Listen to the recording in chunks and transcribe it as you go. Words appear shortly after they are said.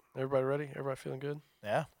Everybody ready? Everybody feeling good?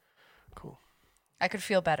 Yeah. Cool. I could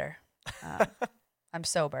feel better. I'm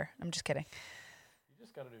sober. I'm just kidding. You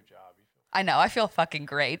just got a new job. I know. I feel fucking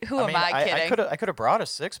great. Who am I kidding? I could have brought a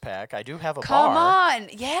 6-pack. I do have a Come bar. on.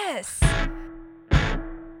 Yes.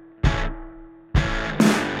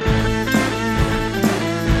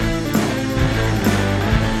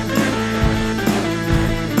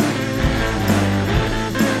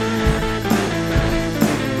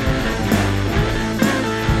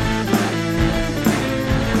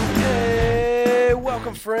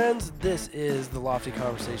 Welcome, friends. This is the Lofty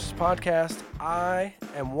Conversations podcast. I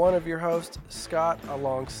am one of your hosts, Scott.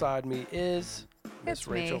 Alongside me is Miss It's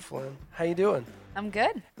Rachel me. Flynn. How you doing? I'm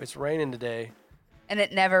good. It's raining today. And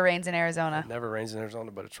it never rains in Arizona. It never rains in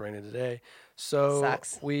Arizona, but it's raining today. So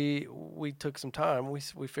Sucks. we took some time.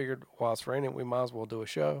 We figured while it's raining, we might as well do a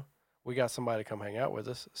show. We got somebody to come hang out with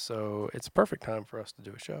us, so it's a perfect time for us to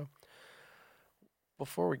do a show.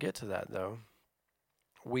 Before we get to that, though,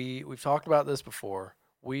 we've talked about this before.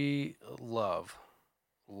 We love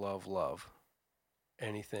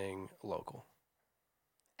anything local.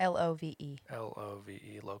 LOVE. LOVE,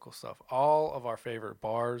 local stuff. All of our favorite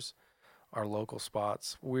bars are local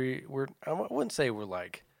spots. I wouldn't say we're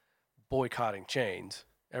like boycotting chains.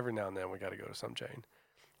 Every now and then we got to go to some chain.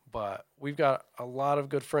 But we've got a lot of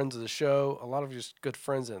good friends of the show, a lot of just good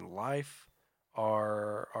friends in life,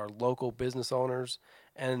 our local business owners,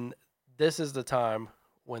 and this is the time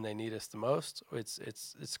when they need us the most.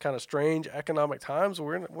 It's kind of strange economic times.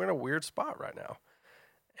 We're in a weird spot right now,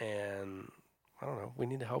 and I don't know. We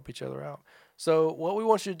need to help each other out. So what we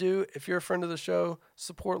want you to do, if you're a friend of the show,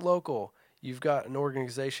 support local. You've got an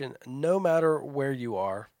organization, no matter where you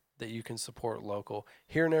are, that you can support local.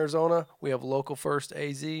 Here in Arizona, we have Local First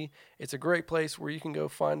AZ. It's a great place where you can go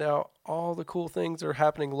find out all the cool things that are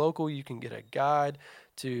happening local. You can get a guide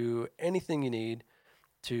to anything you need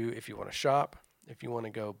to, if you want to shop, if you want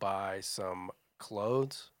to go buy some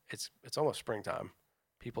clothes. It's almost springtime.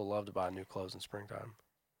 People love to buy new clothes in springtime.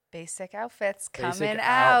 Basic outfits Basic coming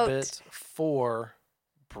out. outfits for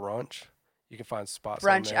brunch. You can find spots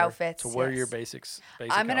Brunch on there outfits, to wear your yes. basic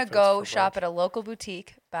I'm going to outfits go for shop brunch. at a local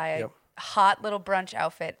boutique, buy a Yep. hot little brunch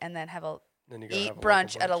outfit, and then have Then you gotta eat have a local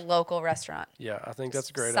brunch at a local restaurant. Yeah, I think that's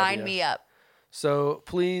a great Sign idea. me up. So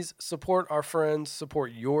please support our friends,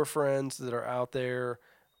 support your friends that are out there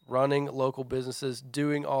running local businesses,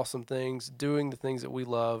 doing awesome things, doing the things that we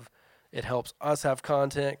love. It helps us have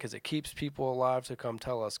content because it keeps people alive to come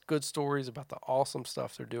tell us good stories about the awesome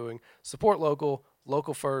stuff they're doing. Support local,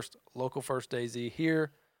 Local First AZ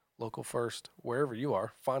here, Local First, wherever you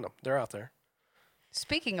are. Find them. They're out there.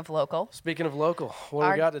 Speaking of local, Speaking of local, what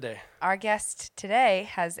do we got today? our guest today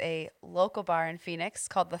has a local bar in Phoenix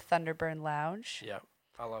called the Thunderbird Lounge. Yeah,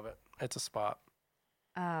 I love it. It's a spot.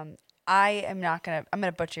 I'm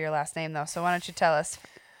gonna butcher your last name though. So why don't you tell us?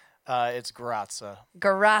 It's Garazza.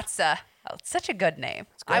 Garazza. Oh, it's such a good name.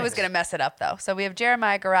 I was gonna mess it up though. So we have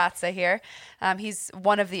Jeremiah Garazza here. He's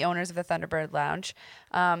one of the owners of the Thunderbird Lounge.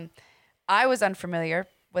 I was unfamiliar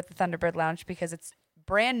with the Thunderbird Lounge because it's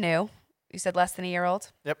brand new. You said less than a year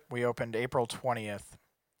old? Yep, we opened April 20th.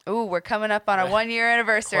 Ooh, we're coming up on a 1 year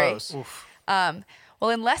anniversary. Close. Oof. Well,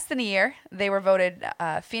 in less than a year, they were voted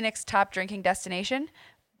Phoenix top drinking destination,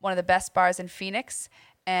 one of the best bars in Phoenix,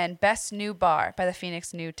 and best new bar by the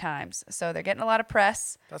Phoenix New Times. So they're getting a lot of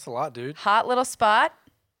press. That's a lot, dude. Hot little spot.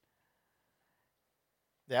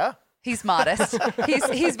 Yeah. He's modest.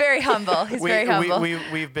 he's very humble. Very humble.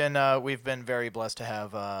 We've been very blessed to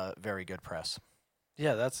have very good press.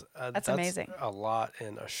 Yeah, that's amazing. A lot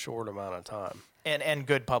in a short amount of time. And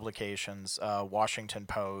good publications, Washington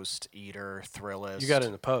Post, Eater, Thrillist. You got it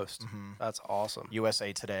in the Post. Mhm. That's awesome.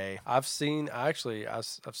 USA Today. I've seen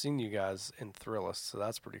you guys in Thrillist, so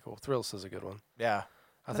that's pretty cool. Thrillist is a good one. Yeah.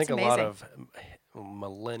 I That's think a lot amazing. of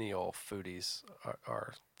millennial foodies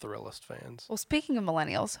are Thrillist fans. Well, speaking of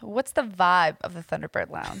millennials, what's the vibe of the Thunderbird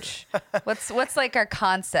Lounge? what's like our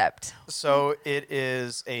concept? So it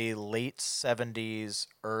is a late 70s,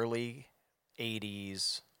 early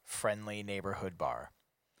 80s friendly neighborhood bar.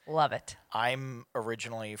 Love it. I'm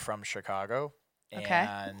originally from Chicago, Okay.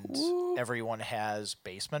 and everyone has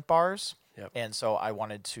basement bars. Yep. And so I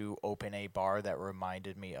wanted to open a bar that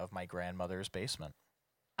reminded me of my grandmother's basement.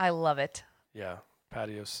 I love it. Yeah,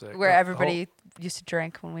 patio's sick. Where everybody used to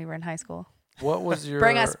drink when we were in high school. What was your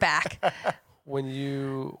Bring us back. when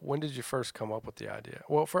did you first come up with the idea?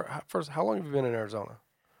 Well, first, how long have you been in Arizona?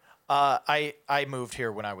 I moved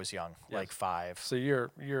here when I was young, Yes. like 5. So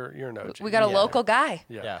you're an OG. We got a Yeah. local guy.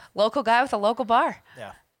 Yeah. Local guy with a local bar.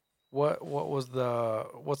 Yeah. What's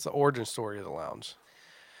the origin story of the lounge?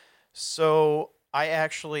 So I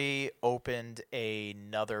actually opened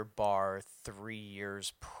another bar 3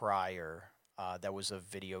 years prior. That was a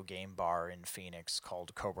video game bar in Phoenix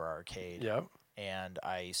called Cobra Arcade. Yep. And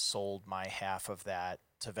I sold my half of that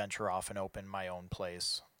to venture off and open my own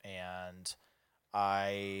place. And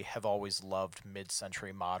I have always loved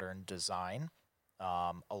mid-century modern design.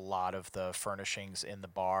 A lot of the furnishings in the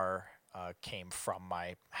bar came from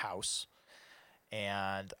my house.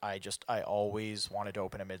 And I always wanted to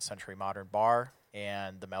open a mid-century modern bar,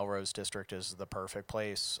 and the Melrose District is the perfect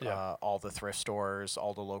place. Yeah. All the thrift stores,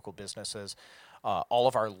 all the local businesses, all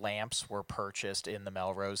of our lamps were purchased in the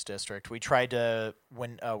Melrose District. We tried to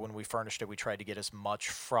when we furnished it, we tried to get as much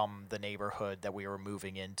from the neighborhood that we were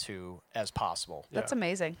moving into as possible. That's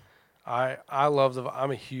amazing. I love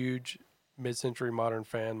I'm a huge mid-century modern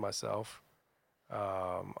fan myself.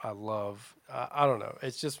 I don't know.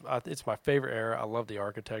 It's my favorite era. I love the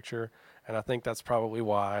architecture, and I think that's probably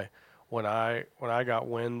why when I got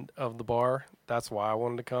wind of the bar, that's why I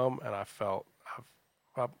wanted to come. And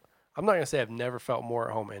I'm not gonna say I've never felt more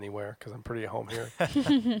at home anywhere because I'm pretty at home here,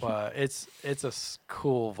 but it's a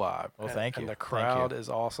cool vibe. Well, thank you. And the Thank crowd you. is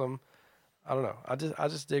awesome. I don't know. I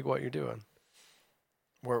just dig what you're doing.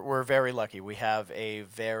 We're very lucky. We have a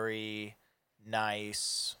very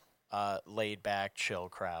nice, laid back, chill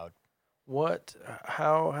crowd.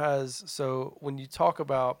 So when you talk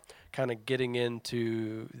about kind of getting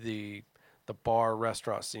into the bar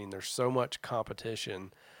restaurant scene, there's so much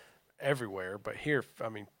competition everywhere, but here, I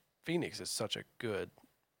mean, Phoenix is such a good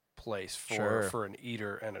place for an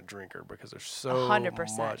eater and a drinker because there's so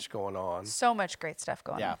 100%. much going on. So much great stuff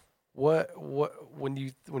going on. What when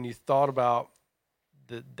you thought about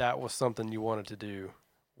that was something you wanted to do,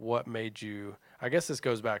 what made you, I guess this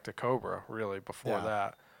goes back to Cobra really before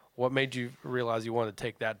that. What made you realize you wanted to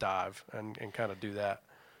take that dive and kind of do that?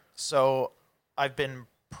 So I've been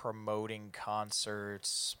promoting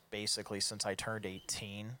concerts basically since I turned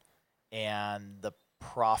 18, and the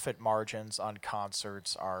profit margins on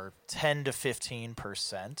concerts are 10 to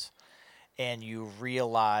 15%, and you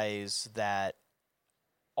realize that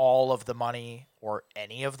all of the money or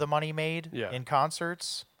any of the money made in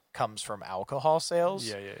concerts comes from alcohol sales.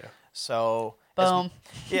 Yeah. Boom. So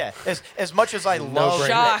as much as I love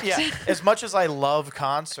as much as I love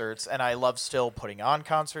concerts, and I love still putting on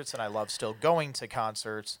concerts, and I love still going to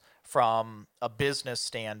concerts, from a business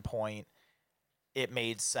standpoint, it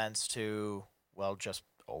made sense to just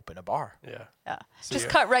open a bar. Yeah. Just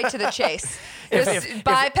cut right to the chase. Just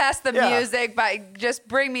bypass the music, just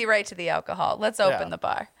bring me right to the alcohol. Let's open the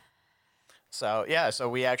bar. So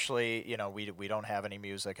we actually, we don't have any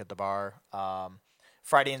music at the bar.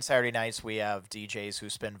 Friday and Saturday nights we have DJs who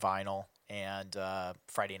spin vinyl, and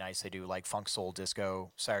Friday nights they do like funk, soul, disco.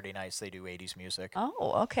 Saturday nights they do 80s music.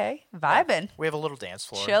 Oh, okay. Vibing. We have a little dance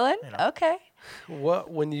floor. Chilling. Okay. What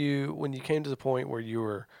when you came to the point where you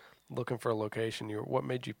were looking for a location, what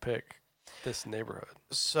made you pick this neighborhood?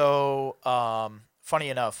 So, funny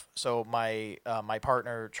enough, my my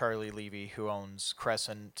partner Charlie Levy, who owns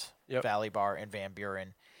Crescent Valley Bar in Van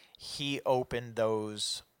Buren, he opened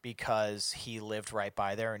those because he lived right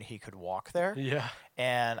by there and he could walk there. Yeah.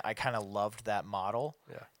 And I kind of loved that model.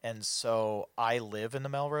 Yeah. And so I live in the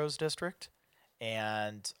Melrose District,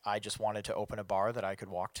 and I just wanted to open a bar that I could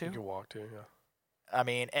walk to. You could walk to, yeah. I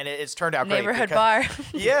mean, and it's turned out Neighborhood great. bar.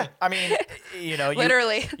 Yeah. I mean,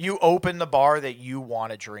 Literally. You open the bar that you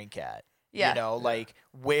want to drink at. Yeah. Like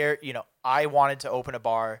where, I wanted to open a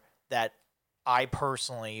bar that I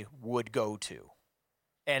personally would go to.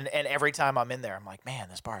 And every time I'm in there, I'm like, man,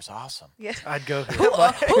 this bar is awesome. Yeah. I'd go. Who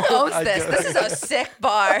owns this? This is a sick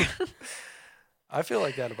bar. I feel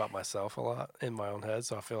like that about myself a lot in my own head.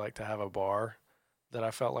 So I feel like to have a bar that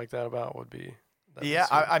I felt like that about would be. Yeah,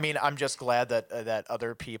 I mean, I'm just glad that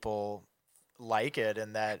other people like it,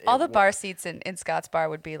 and that all the bar seats in Scott's bar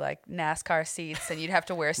would be like NASCAR seats, and you'd have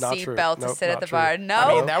to wear a seatbelt to sit at the bar. No,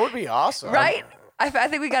 I mean, that would be awesome, right? I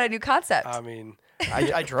think we got a new concept. I mean,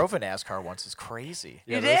 I drove a NASCAR once. It's crazy.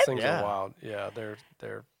 Yeah, you those did? things are wild. Yeah,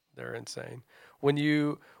 they're insane.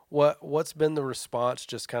 When what's been the response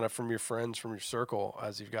just kind of from your friends, from your circle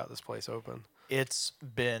as you've got this place open? It's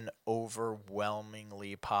been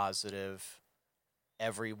overwhelmingly positive.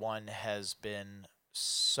 Everyone has been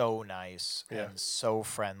so nice and so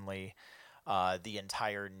friendly. The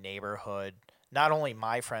entire neighborhood, not only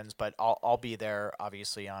my friends, but I'll be there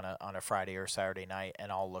obviously on a Friday or Saturday night,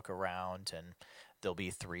 and I'll look around, and there'll be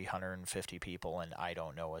 350 people, and I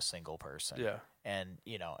don't know a single person. Yeah. And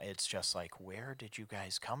it's just like, where did you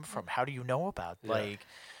guys come from? How do you know about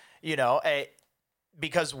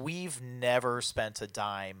because we've never spent a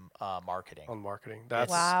dime marketing. On marketing. That's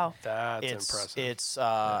wow. That's it's impressive. It's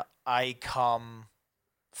I come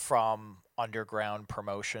from underground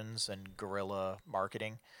promotions and guerrilla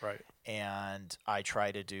marketing. Right. And I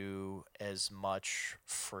try to do as much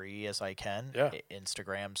free as I can. Yeah.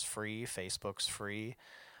 Instagram's free, Facebook's free.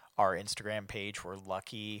 Our Instagram page, we're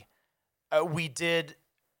lucky. We did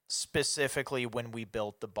specifically when we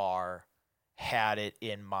built the bar, had it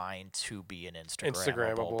in mind to be an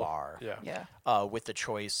Instagrammable bar. Yeah. With the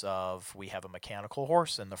choice of, we have a mechanical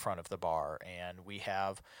horse in the front of the bar, and we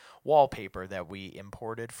have wallpaper that we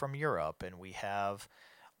imported from Europe, and we have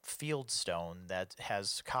fieldstone that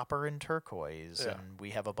has copper and turquoise, Yeah. and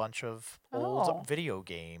we have a bunch of Oh. old video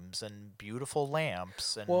games and beautiful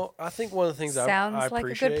lamps. And Well, I think one of the things I Sounds like a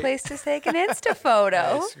appreciate. good place to take an Insta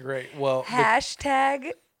photo. That's great. Well,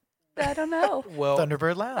 Hashtag, I don't know. well,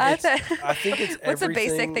 Thunderbird Lounge. I think it's What's a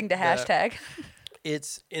basic everything thing to that- hashtag?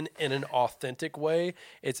 it's in an authentic way.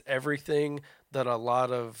 It's everything that a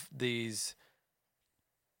lot of these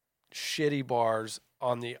shitty bars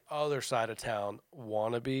on the other side of town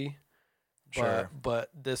want to be. Sure. But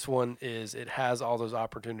this one it has all those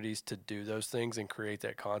opportunities to do those things and create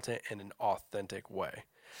that content in an authentic way.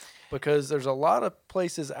 Because there's a lot of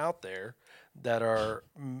places out there that are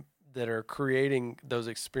creating those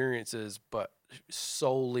experiences, but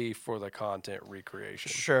solely for the content recreation.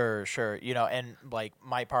 Sure. And like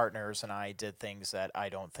my partners and I did things that I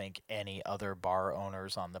don't think any other bar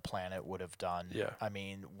owners on the planet would have done. Yeah. I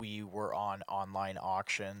mean, we were on online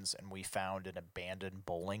auctions and we found an abandoned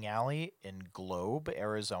bowling alley in Globe,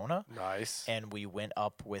 Arizona. Nice. And we went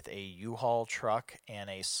up with a U-Haul truck and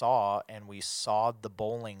a saw, and we sawed the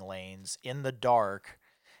bowling lanes in the dark,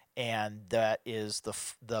 and that is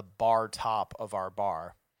the bar top of our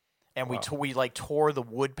bar. And Wow. we tore the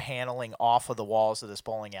wood paneling off of the walls of this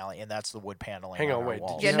bowling alley, and that's the wood paneling. Hang on, our wait.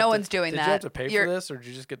 walls. Yeah, no one's doing Did that. you have to pay You're- for this, or did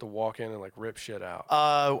you just get to walk in and like rip shit out?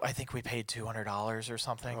 I think we paid $200 or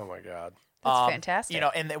something. Oh my god. That's fantastic.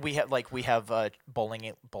 And then we have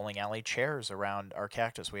bowling alley chairs around our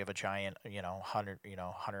cactus. We have a giant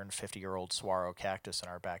 150-year-old saguaro cactus in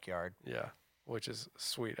our backyard. Yeah, which is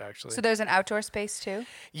sweet actually. So there's an outdoor space too?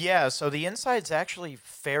 Yeah, so the inside's actually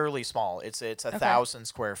fairly small. It's 1,000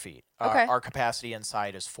 square feet. Okay. Our capacity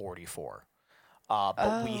inside is 44.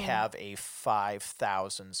 But we Oh. have a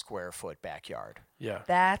 5,000 square foot backyard. yeah.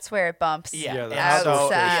 That's where it bumps. Yeah, and that's so,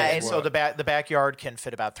 outside. so the backyard can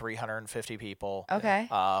fit about 350 people. Okay.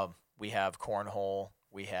 We have cornhole.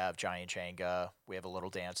 We have giant Jenga. We have a little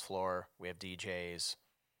dance floor. We have DJs.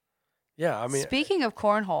 Yeah, I mean, Speaking of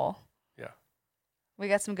cornhole. Yeah. We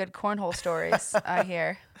got some good cornhole stories I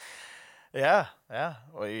hear. Yeah.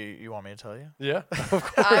 Well, you want me to tell you? yeah, of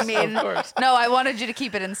course. I mean, of course. no, I wanted you to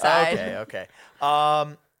keep it inside. Okay.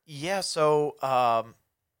 So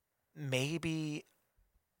maybe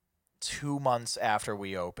 2 months after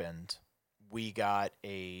we opened, we got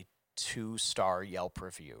a 2-star Yelp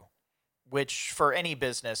review, which for any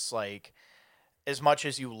business, like, as much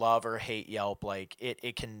as you love or hate Yelp, like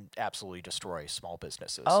it can absolutely destroy small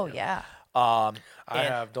businesses. Oh, yeah. And-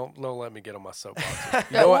 Don't let me get on my soapbox.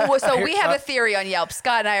 You No, know what? so Here- we have a theory on Yelp.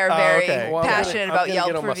 Scott and I are very okay. Well, passionate I'm about gonna Yelp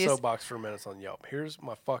get on reviews. my soapbox for minutes on Yelp. Here's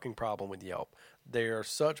my fucking problem with Yelp. They are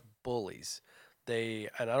such bullies. And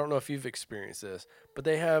I don't know if you've experienced this, but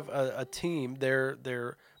they have a team.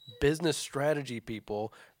 They're business strategy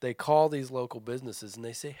people. They call these local businesses and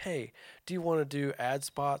they say, "Hey, do you want to do ad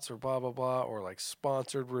spots or blah blah blah or like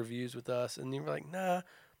sponsored reviews with us?" And you're like, "Nah,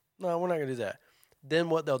 no, we're not gonna do that." Then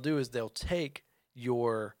what they'll do is they'll take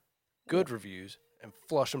your good reviews and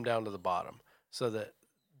flush them down to the bottom so that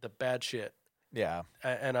the bad shit. yeah.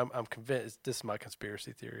 And I'm convinced this is my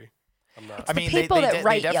conspiracy theory. I'm not. the people that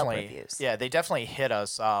write Yelp definitely, reviews. Yeah, they definitely hit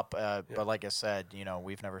us up. But like I said,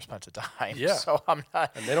 we've never spent a dime. Yeah. So I'm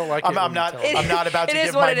not. And they don't like it I'm when you not. tell them. I'm not about to It is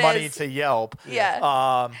give what my it money is. to Yelp.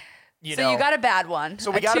 Yeah. You So know, you got a bad one.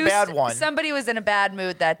 So we got a bad one. Somebody was in a bad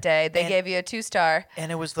mood that day. They And- gave you a 2-star.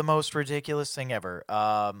 and it was the most ridiculous thing ever.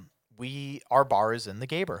 Our bar is in the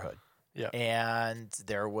neighborhood. Yeah. And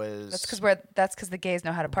there was That's because the gays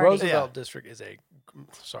know how to party. Roosevelt District is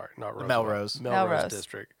not Roosevelt. Melrose. Melrose.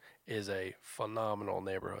 District is a phenomenal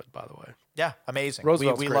neighborhood, by the way. Yeah, amazing.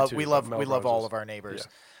 Roosevelt's we great love too, we but love we love Melrose all is- of our neighbors.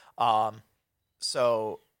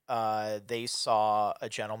 So they saw a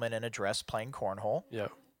gentleman in a dress playing cornhole Yeah.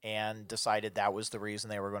 and decided that was the reason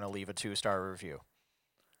they were going to leave a 2-star review.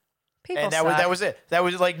 People And suck. that was it. That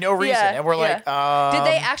was like no reason. Yeah, And we're like, Did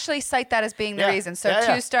they actually cite that as being the yeah, reason? So yeah,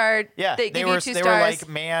 yeah. 2-star. Yeah, They give were you 2 they stars. were like,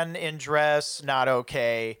 man in dress, not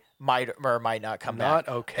okay. Might or might not come back.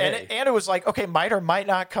 Not okay. And it was like, okay, might or might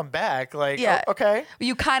not come back. Like, Yeah. okay.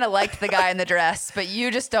 You kind of liked the guy in the dress, but you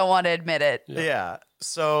just don't want to admit it. Yeah.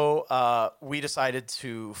 So we decided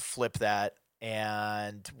to flip that,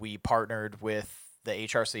 and we partnered with the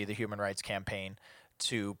HRC, the Human Rights Campaign,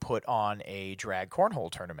 to put on a drag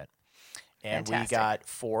cornhole tournament. And Fantastic. we got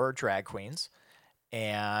 4 drag queens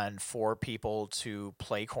and 4 people to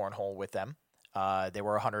play cornhole with them. They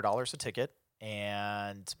were $100 a ticket.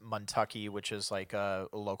 And Montucky, which is like a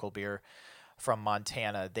local beer from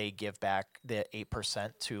Montana, they give back the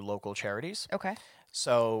 8% to local charities. Okay.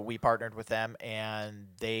 So we partnered with them, and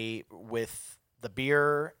they, with the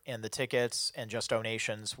beer and the tickets and just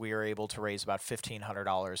donations, we were able to raise about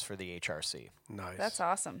 $1,500 for the HRC. Nice. That's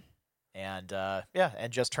awesome. And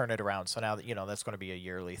and just turn it around. So now that that's going to be a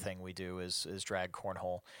yearly thing we do is drag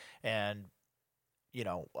cornhole, and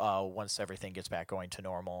once everything gets back going to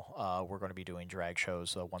normal, we're going to be doing drag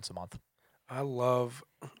shows once a month. I love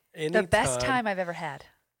The best time I've ever had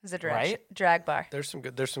is a drag bar. There's some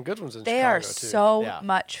good ones in They Chicago are too. so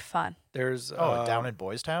much fun. There's down in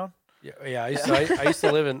Boys Town. Yeah. I used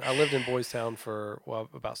to lived in Boys Town for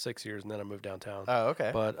about 6 years, and then I moved downtown. Oh,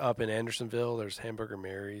 okay. But up in Andersonville, there's Hamburger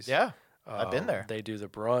Mary's. Yeah, I've been there. They do the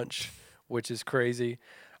brunch, which is crazy.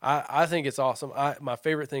 I think it's awesome. My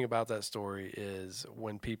favorite thing about that story is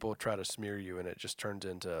when people try to smear you, and it just turns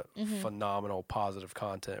into phenomenal positive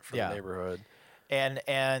content for the neighborhood.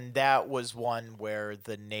 And that was one where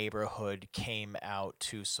the neighborhood came out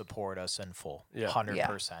to support us in full,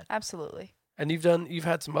 100%. Absolutely. And you've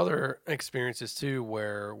had some other experiences too,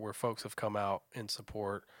 where folks have come out in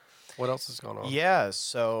support. What else is going on? Yeah,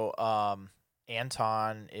 so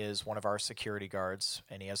Anton is one of our security guards,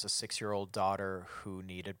 and he has a 6-year-old daughter who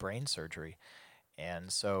needed brain surgery.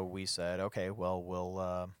 And so we said, okay, well,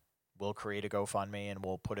 we'll create a GoFundMe and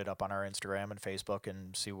we'll put it up on our Instagram and Facebook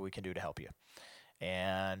and see what we can do to help you.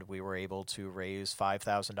 And we were able to raise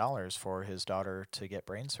 $5,000 for his daughter to get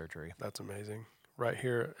brain surgery. That's amazing. Right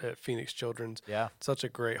here at Phoenix Children's. Yeah. Such a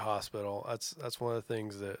great hospital. That's one of the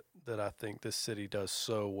things that I think this city does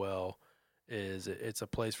so well is it's a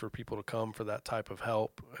place for people to come for that type of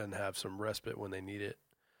help and have some respite when they need it.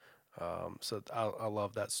 So I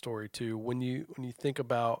love that story too. When you think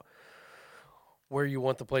about where you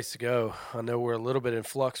want the place to go, I know we're a little bit in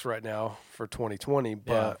flux right now for 2020,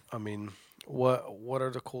 but I mean, what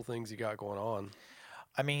are the cool things you got going on?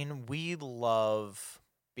 I mean, we love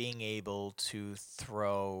being able to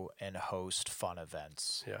throw and host fun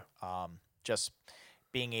events. Yeah. Just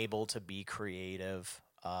being able to be creative.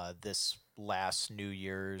 This last New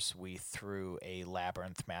Year's, we threw a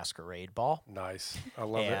Labyrinth masquerade ball. Nice. I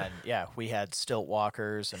love it. And yeah, we had stilt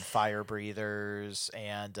walkers and fire breathers,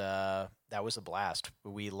 and that was a blast.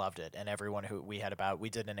 We loved it. And everyone we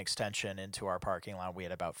did an extension into our parking lot. We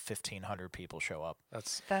had about 1,500 people show up.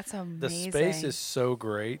 That's amazing. The space is so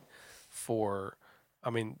great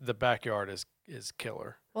the backyard is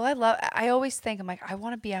killer. Well, I always think, I'm like, I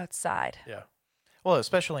want to be outside. Yeah. Well,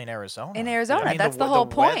 especially in Arizona. That's the whole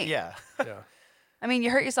point. Yeah. Yeah. I mean,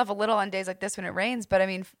 you hurt yourself a little on days like this when it rains, but I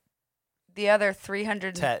mean, the other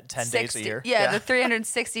 310 days a year. Yeah, the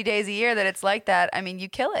 360 days a year that it's like that. I mean, you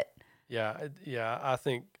kill it. Yeah.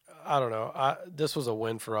 I don't know. This was a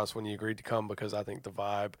win for us when you agreed to come because I think the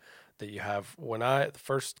vibe that you have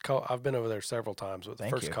I've been over there several times, but the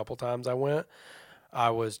first couple times I went,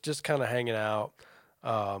 I was just kind of hanging out.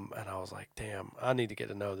 And I was like, damn, I need to get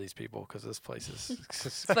to know these people because this place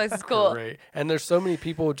is cool. Great. And there's so many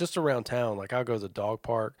people just around town. Like I'll go to the dog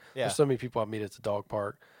park. Yeah. There's so many people I meet at the dog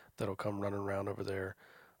park that'll come running around over there.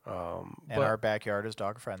 And our backyard is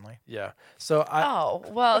dog friendly. Yeah. So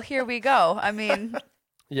well, here we go. I mean,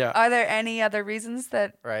 yeah. Are there any other reasons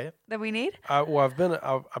that we need? I was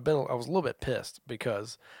a little bit pissed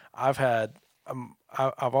because I've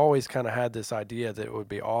always kind of had this idea that it would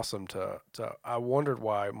be awesome I wondered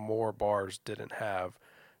why more bars didn't have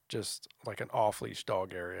just like an off-leash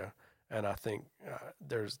dog area. And I think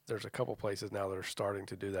there's a couple places now that are starting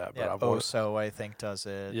to do that. But Oso, I think, does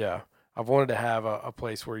it. Yeah. I've wanted to have a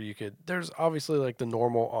place where you could, there's obviously like the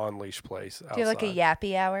normal on-leash place outside. Do you have like a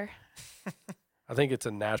yappy hour? I think it's a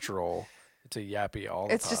yappy all the time.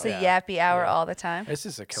 It's just a yappy hour all the time. It's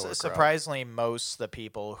just a killer crowd. Surprisingly, most of the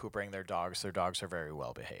people who bring their dogs are very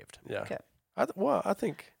well behaved. Yeah. Okay. I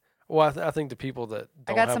think the people that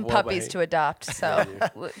don't I got some puppies to adopt, so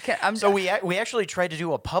we actually tried to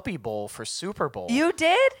do a puppy bowl for Super Bowl. You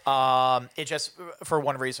did? It just for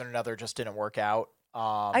one reason or another just didn't work out.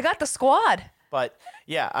 I got the squad. But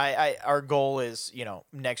yeah, our goal is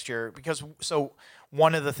next year because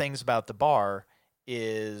one of the things about the bar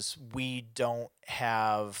is we don't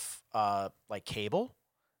have like cable.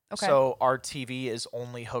 Okay. So our TV is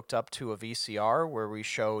only hooked up to a VCR where we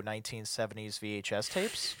show 1970s VHS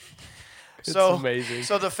tapes. So amazing.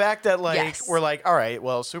 So the fact that like Yes. we're like, all right,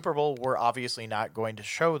 well, Super Bowl, we're obviously not going to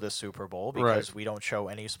show the Super Bowl because Right. we don't show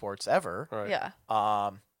any sports ever. Right. Yeah.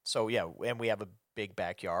 So yeah, and we have a big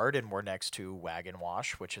backyard, and we're next to Wagon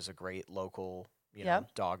Wash, which is a great local,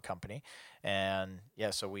 Yep. dog company. And yeah,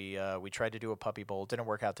 so we tried to do a puppy bowl. Didn't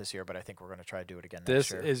work out this year, but I think we're going to try to do it again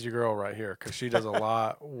This next year. is your girl right here because she does a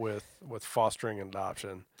lot with fostering and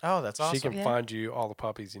adoption. Oh, that's awesome. She can Yeah. find you all the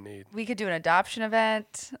puppies you need. We could do an adoption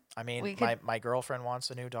event. I mean, we my girlfriend wants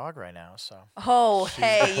a new dog right now, so. Oh,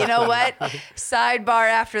 hey, you know what? Sidebar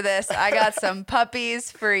after this, I got some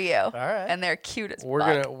puppies for you. All right. And they're cute as We're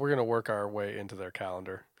fuck. gonna work our way into their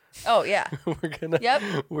calendar. Oh, yeah. Yep.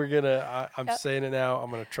 I'm Yep. saying it now.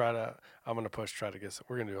 I'm gonna try to get.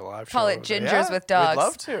 We're gonna do a live show. Call it over there. Gingers with dogs. We'd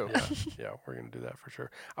love to. Yeah, we're gonna do that for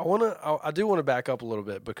sure. I do want to back up a little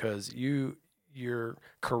bit because your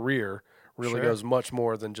career really Sure. goes much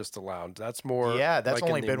more than just the lounge. That's more. Yeah, that's like in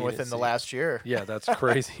only the been within the immediacy. last year. Yeah, that's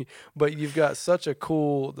crazy. But you've got such a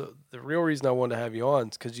cool. The real reason I wanted to have you on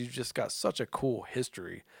is because you've just got such a cool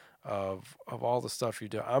history of all the stuff you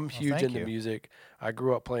do. I'm huge thank into you. music. I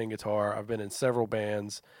grew up playing guitar. I've been in several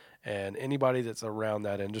bands, and anybody that's around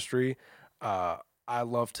that industry, I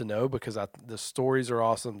love to know because the stories are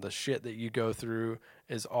awesome. The shit that you go through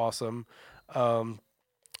is awesome.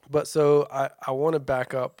 But so I want to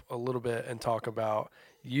back up a little bit and talk about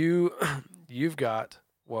you. You've got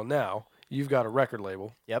a record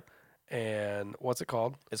label. Yep. And what's it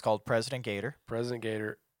called? It's called President Gator. President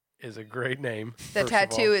Gator is a great name. The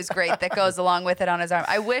tattoo is great that goes along with it on his arm.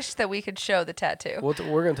 I wish that we could show the tattoo. We're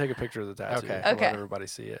going to take a picture of the tattoo. Okay. And Okay. let everybody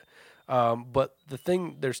see it. But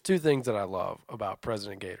there's two things that I love about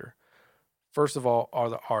President Gator. First of all, are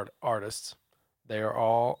the artists. They are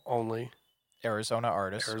all only Arizona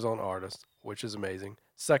artist. Arizona artists, which is amazing.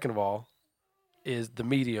 Second of all, is the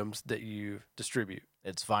mediums that you distribute.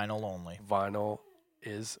 It's vinyl only. Vinyl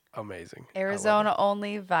is amazing. I love Arizona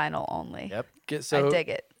only, vinyl only. Yep. it. I dig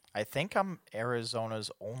it. I think I'm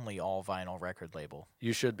Arizona's only all vinyl record label.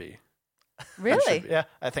 You should be. Really? be. Yeah,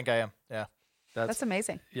 I think I am. Yeah. That's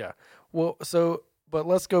amazing. Yeah. Well, but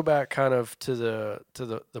let's go back kind of to the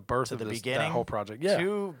birth To of the that beginning? whole project. Yeah.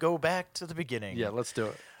 To go back to the beginning. Yeah, let's do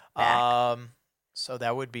it. Back. So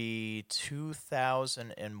that would be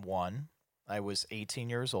 2001. I was 18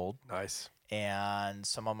 years old, Nice. and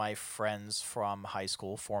some of my friends from high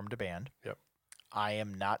school formed a band. Yep. I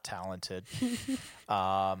am not talented. In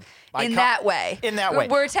that way. In that way.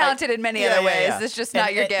 We're talented in many other ways. It's just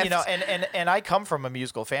not your gift. You know, and I come from a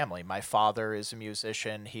musical family. My father is a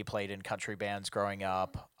musician. He played in country bands growing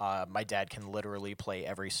up. My dad can literally play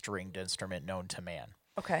every stringed instrument known to man.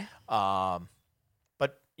 Okay.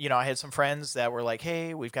 But, I had some friends that were like,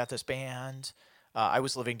 hey, we've got this band. I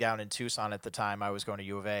was living down in Tucson at the time. I was going to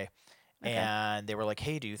U of A. Okay. And they were like,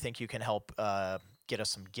 hey, do you think you can help get us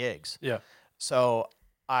some gigs? Yeah. So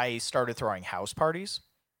I started throwing house parties.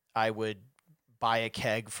 I would buy a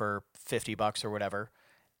keg for $50 or whatever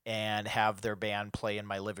and have their band play in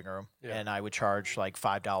my living room. Yeah. And I would charge like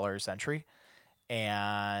 $5 entry.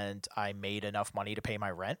 And I made enough money to pay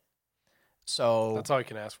my rent. So That's all you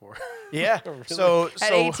can ask for. yeah. Really? So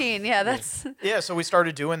At 18, yeah, that's so we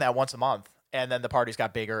started doing that once a month. And then the parties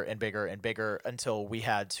got bigger and bigger and bigger until we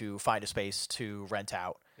had to find a space to rent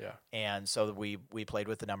out. Yeah. And so we played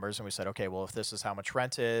with the numbers and we said, okay, well, if this is how much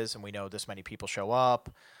rent is and we know this many people show up,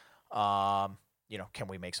 can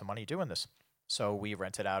we make some money doing this? So we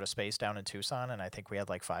rented out a space down in Tucson, and I think we had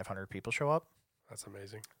like 500 people show up. That's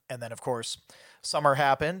amazing. And then, of course, summer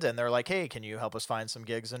happened, and they're like, hey, can you help us find some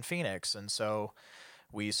gigs in Phoenix? And so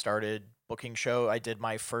we started booking show. I did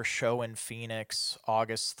my first show in Phoenix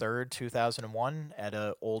August 3rd, 2001 at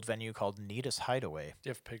an old venue called Nita's Hideaway. Do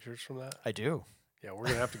you have pictures from that? I do. Yeah, we're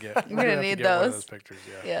gonna have to get. You're gonna have to need get one of those. pictures.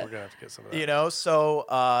 Yeah. We're gonna have to get some of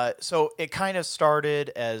that. So it kind of started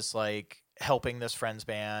as like helping this friend's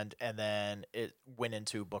band, and then it went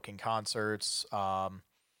into booking concerts.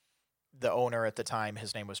 The owner at the time,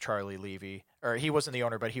 his name was Charlie Levy, or he wasn't the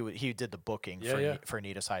owner, but he did the booking for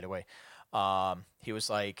Nita's Hideaway. He was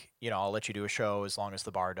like, I'll let you do a show as long as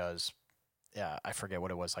the bar does. Yeah, I forget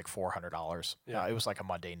what it was, like $400. Yeah. It was like a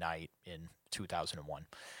Monday night in 2001.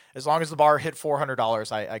 As long as the bar hit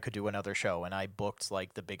 $400, I could do another show. And I booked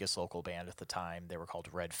like the biggest local band at the time. They were called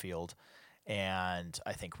Redfield. And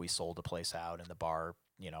I think we sold the place out, and the bar,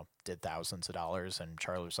 did thousands of dollars. And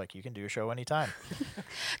Charlie was like, you can do a show anytime.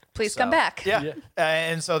 please come back. Yeah.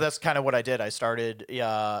 And so that's kind of what I did. I started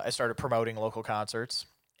promoting local concerts,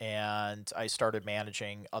 and I started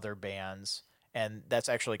managing other bands. And that's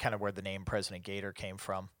actually kind of where the name President Gator came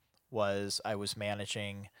from. Was I was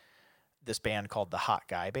managing this band called the Hot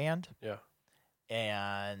Guy Band. Yeah.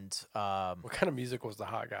 And What kind of music was the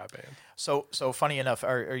Hot Guy Band? so funny enough,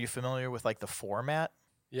 are you familiar with like the format?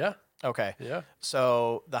 Yeah, Okay. yeah.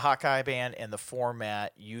 So the Hawkeye Band and the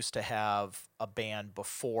Format used to have a band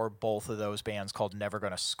before both of those bands called Never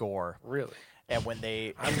Gonna Score. Really? And when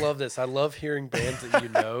they I love this. I love hearing bands that you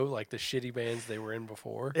know, like the shitty bands they were in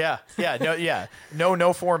before.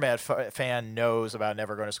 no Format fan knows about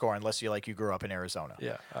Never Gonna Score unless you grew up in Arizona.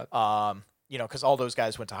 Yeah. Because all those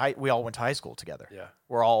guys we all went to high school together. Yeah.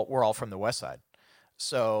 We're all from the West Side.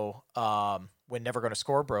 So when Never Gonna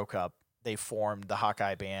Score broke up, they formed the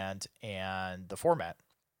Hawkeye Band and the Format.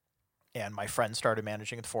 And my friend started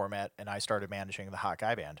managing the Format, and I started managing the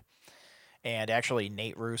Hawkeye Band. And actually,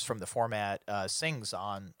 Nate Roos from the Format sings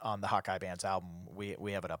on the Hawkeye Band's album.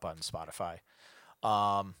 We have it up on Spotify.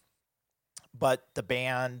 But the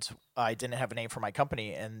band, I didn't have a name for my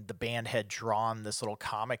company, and the band had drawn this little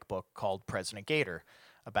comic book called President Gator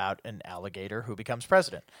about an alligator who becomes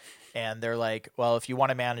president. And they're like, well, if you want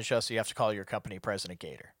to manage us, you have to call your company President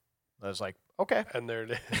Gator. I was like, okay. And there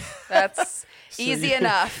it is. That's easy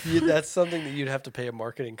enough. That's something that you'd have to pay a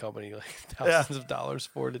marketing company like thousands of dollars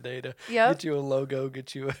for today to Yep. get you a logo,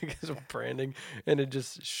 get you some branding, and it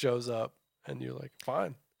just shows up, and you're like,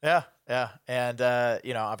 fine. Yeah. And,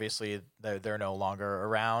 obviously they're no longer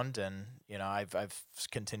around, and, I've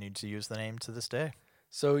continued to use the name to this day.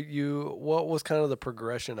 So what was kind of the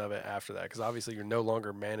progression of it after that? Because obviously you're no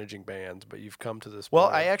longer managing bands, but you've come to this Well,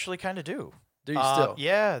 point. I actually kind of do. Do you still?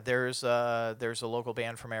 Yeah, there's a local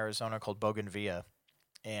band from Arizona called Bougainvillea,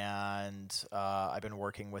 and I've been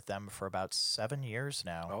working with them for about 7 years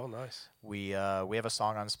now. Oh, nice. We have a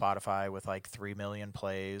song on Spotify with like 3 million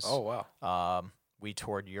plays. Oh, wow. We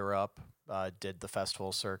toured Europe, did the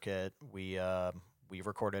festival circuit. We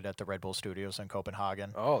recorded at the Red Bull Studios in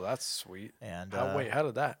Copenhagen. Oh, that's sweet. And how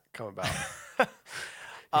did that come about?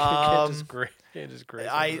 Can't just grace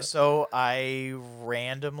I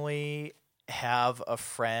randomly have a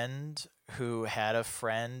friend who had a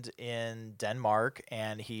friend in Denmark,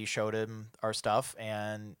 and he showed him our stuff,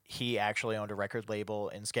 and he actually owned a record label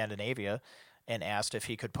in Scandinavia and asked if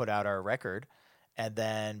he could put out our record. And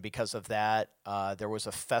then because of that, there was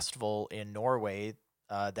a festival in Norway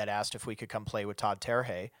that asked if we could come play with Todd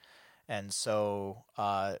Terje. And so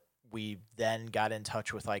we then got in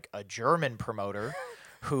touch with like a German promoter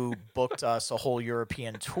who booked us a whole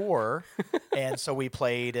European tour. And so we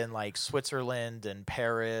played in like Switzerland and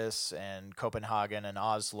Paris and Copenhagen and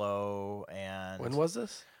Oslo. And when was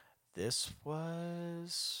this? This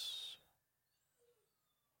was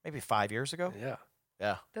maybe 5 years ago. Yeah.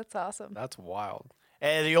 That's awesome. That's wild.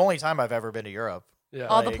 And the only time I've ever been to Europe. Yeah.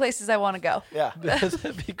 All the places I want to go. Yeah.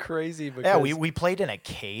 That'd be crazy. Because Yeah, we played in a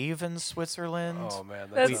cave in Switzerland. Oh, man.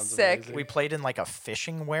 That's sounds sick. amazing. We played in like a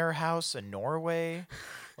fishing warehouse in Norway.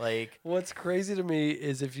 Like, What's crazy to me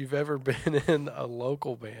is if you've ever been in a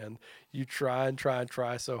local band, you try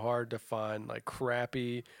so hard to find like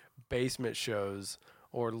crappy basement shows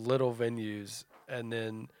or little venues, and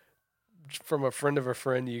then from a friend of a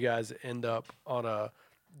friend, you guys end up on a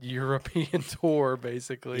European tour,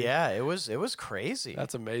 basically. yeah, it was crazy.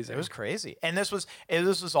 That's amazing. It was crazy. And this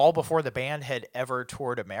was all before the band had ever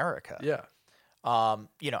toured America. Yeah.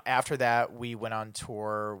 After that, we went on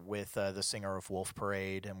tour with the singer of Wolf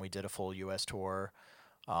Parade, and we did a full U.S. tour.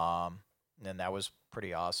 And that was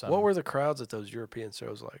pretty awesome. What were the crowds at those European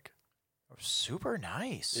shows like? Super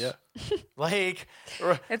nice. Yeah. Like,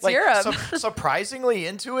 It's Europe. Surprisingly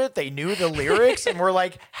into it. They knew the lyrics, and we're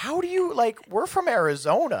like, how do you, we're from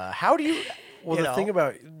Arizona. How do you, Well,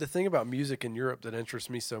 the thing about music in Europe that interests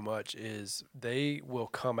me so much is they will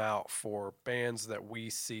come out for bands that we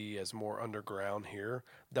see as more underground here.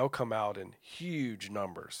 They'll come out in huge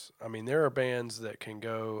numbers. I mean, there are bands that can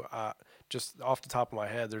go. Just off the top of my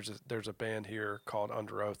head, there's a band here called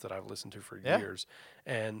Under Oath that I've listened to for years,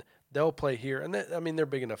 and they'll play here. And they're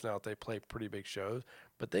big enough now that they play pretty big shows,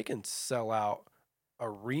 but they can sell out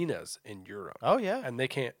arenas in Europe. Oh yeah. And they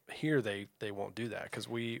can't here. They won't do that because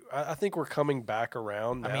I think we're coming back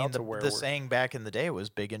around now. I mean, to where the saying back in the day was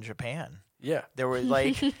big in Japan. Yeah. There were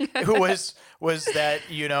who was that,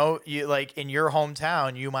 you like in your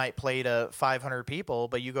hometown, you might play to 500 people,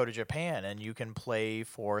 but you go to Japan and you can play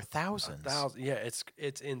for thousands. Yeah.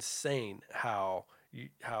 It's insane how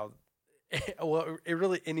well, it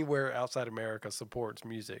really anywhere outside America supports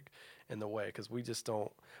music in the way, because we just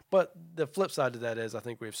don't. But the flip side to that is I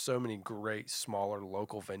think we have so many great smaller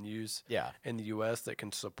local venues in the U.S. that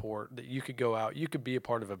can support, that you could go out, you could be a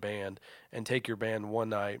part of a band and take your band one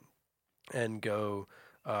night and go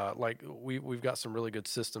Like we've got some really good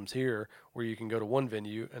systems here where you can go to one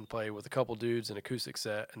venue and play with a couple dudes an acoustic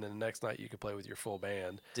set, and then the next night you can play with your full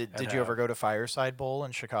band. Did you ever go to Fireside Bowl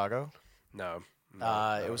in Chicago? No.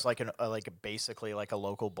 It was like basically like a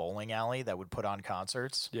local bowling alley that would put on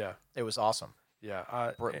concerts. Yeah. It was awesome.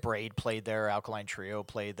 Yeah. Braid played there. Alkaline Trio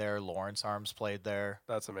played there. Lawrence Arms played there.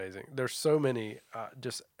 That's amazing. There's so many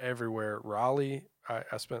just everywhere. Raleigh,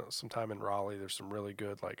 I spent some time in Raleigh. There's some really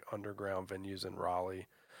good like underground venues in Raleigh.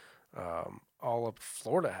 All of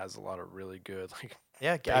Florida has a lot of really good like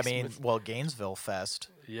Gainesville Fest.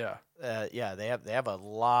 Yeah. They have a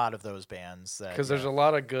lot of those bands that because there's a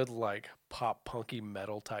lot of good like pop punky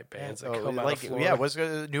metal type bands that come out of Florida. Yeah, was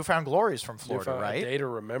Newfound Glory's from Florida, right? A Day to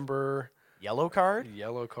Remember. Yellow Card.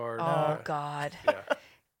 Oh God. Yeah.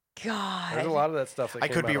 God. There's a lot of that stuff. That I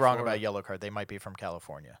came could be out of wrong Florida. about Yellow Card. They might be from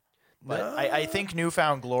California. But No. I think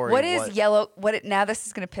Newfound Glory. What is Yellow? Now this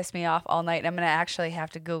is gonna piss me off all night. And I'm gonna actually have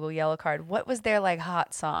to Google Yellow Card. What was their like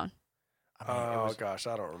hot song? Gosh,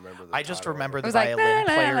 I don't remember. I just title. remember the was like, violin "Na, na,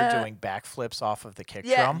 player na." doing backflips off of the kick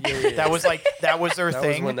Yeah. drum. Yeah. That was their That was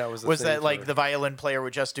thing. when that was the thing that like for- the violin player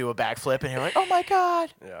would just do a backflip and you're like, oh my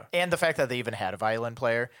god. Yeah. And the fact that they even had a violin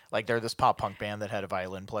player, like they're this pop punk band that had a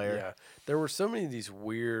violin player. Yeah, there were so many of these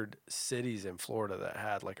weird cities in Florida that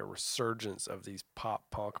had like a resurgence of these pop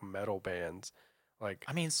punk metal bands. Like,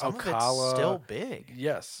 I mean, some of Ocala. it's still big.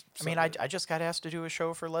 Yes, I mean, some- I just got asked to do a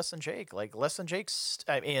show for Less Than Jake. Like Less Than Jake's,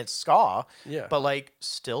 I mean, it's ska, yeah. but like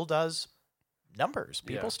still does numbers.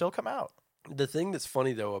 People Yeah. still come out. The thing that's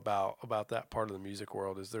funny though about that part of the music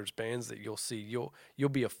world is there's bands that you'll see you'll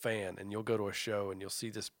be a fan and you'll go to a show and you'll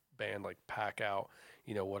see this band like pack out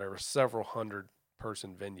whatever several hundred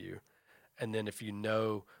person venue, and then if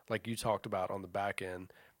like you talked about on the back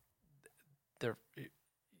end,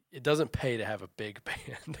 it doesn't pay to have a big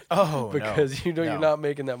band. Oh, because no. you're not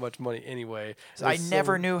making that much money anyway. I There's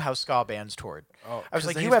never some- knew how ska bands toured. Oh, I was 'cause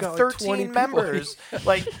like, they've you have got, like, 20 13 people. members.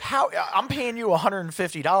 Like, how? I'm paying you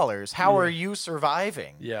 $150. How are you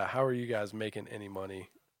surviving? Yeah, how are you guys making any money?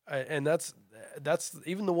 And that's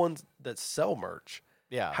even the ones that sell merch.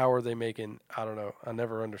 Yeah. How are they making? I don't know. I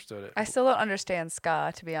never understood it. I still don't understand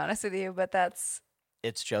ska, to be honest with you, but that's.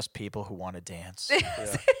 It's just people who want to dance.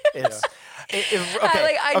 Yeah. It's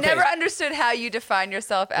okay. I never understood how you define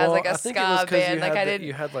yourself as like a I think it was ska 'cause band. you Like had I the- didn't.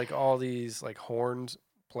 You had like all these like horns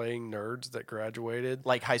playing nerds that graduated.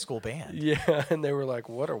 like high school band. Yeah, and they were like,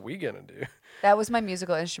 "What are we gonna do?" That was my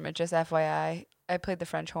musical instrument, just FYI. I played the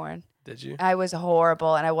French horn. Did you? I was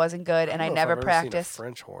horrible and I wasn't good and I don't know if never I've ever seen a practiced.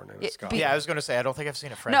 French horn in a It- ska. be- Yeah, I was gonna say I don't think I've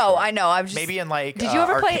seen a French. No, horn. I know. I'm just Maybe in like Did you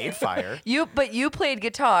ever play Arcade Fire. But you played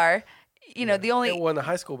guitar. The only Well, in the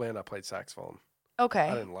high school band, I played saxophone. I okay.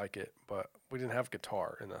 didn't like it, but we didn't have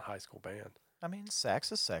guitar in the high school band. I mean,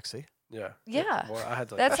 sax is sexy. Yeah. Yeah. Well, I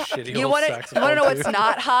had like That's a shitty you old want to saxophone know what's too.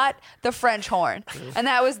 not hot? The French horn, and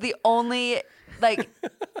that was the only like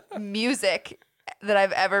music that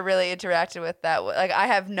I've ever really interacted with. Like I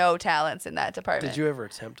have no talents in that department. Did you ever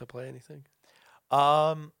attempt to play anything?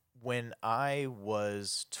 When I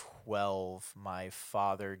was 12, my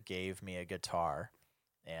father gave me a guitar,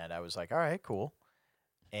 and I was like, all right, cool.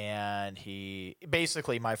 And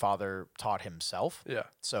my father taught himself, Yeah.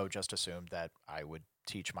 so just assumed that I would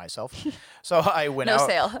teach myself. So I went No out.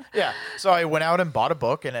 sale. Yeah. So I went out and bought a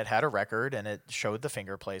book, and it had a record, and it showed the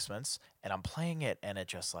finger placements, and I'm playing it, and it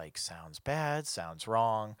just like sounds bad, sounds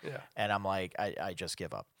wrong. Yeah. And I'm like, I just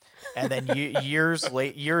give up. And then years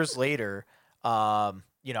later, I'm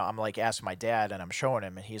like asking my dad, and I'm showing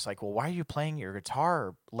him, and he's like, well, why are you playing your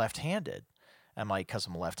guitar left-handed? I'm like, because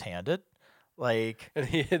I'm left-handed. Like, And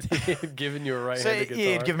he had given you a so right-handed guitar.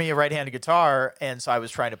 he had given me a right-handed guitar, and so I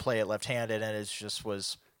was trying to play it left-handed, and it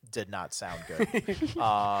just did not sound good.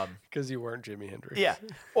 Because you weren't Jimi Hendrix. Yeah,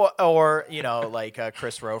 or like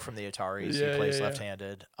Chris Rowe from the Ataris, Yeah, he plays yeah, yeah.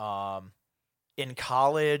 left-handed. In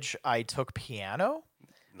college, I took piano,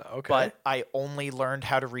 No, okay. but I only learned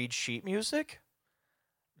how to read sheet music.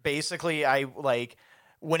 Basically, I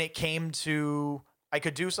when it came to. I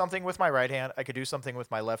could do something with my right hand. I could do something with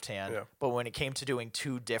my left hand. Yeah. But when it came to doing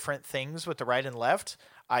two different things with the right and left,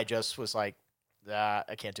 I just was like,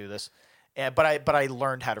 I can't do this. But I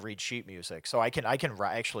learned how to read sheet music, so I can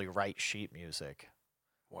actually write sheet music.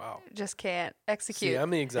 Wow. Just can't execute. See, I'm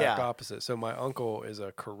the exact Yeah. opposite. So my uncle is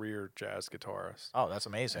a career jazz guitarist, Oh, that's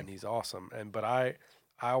amazing. and he's awesome. But I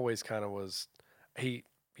always kind of was.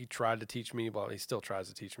 He tried to teach me, well, he still tries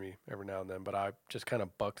to teach me every now and then. But I just kind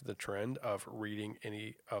of bucked the trend of reading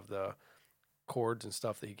any of the chords and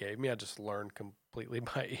stuff that he gave me, I just learned completely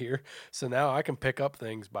by ear. So now I can pick up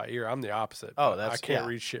things by ear. I'm the opposite. Oh, I can't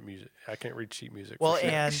read shit music. I can't read sheet music. Well, for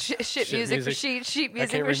shit. and shit music for sheet I music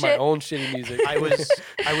can't for read shit. my own shitty music. I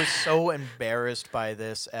was so embarrassed by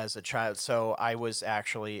this as a child. So I was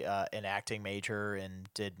actually an acting major and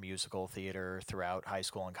did musical theater throughout high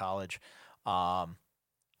school and college. I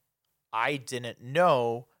didn't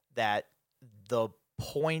know that the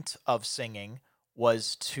point of singing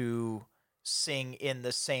was to sing in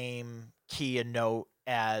the same key and note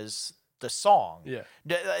as the song. Yeah.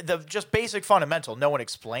 The just basic fundamental. No one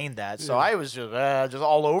explained that, so Yeah. I was just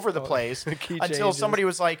all over the place Key until changes. somebody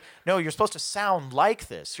was like, "No, you're supposed to sound like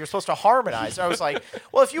this. You're supposed to harmonize." And I was like,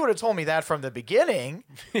 "Well, if you would have told me that from the beginning,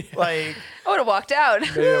 like." I would have walked out.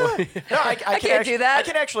 No, I can't do that. I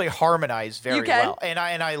can actually harmonize very You can? well, and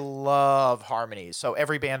I love harmonies. So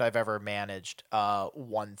every band I've ever managed,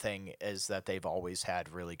 one thing is that they've always had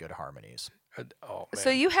really good harmonies. Oh, man.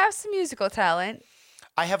 So you have some musical talent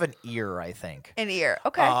I have an ear, I think. and ear.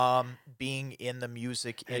 Okay. Being in the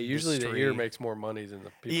music Hey, industry, usually the ear makes more money than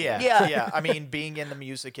the people. yeah, Yeah. yeah. I mean, being in the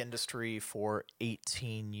music industry for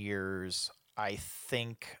 18 years, I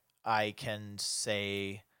think I can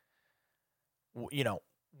say,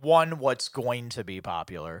 one, what's going to be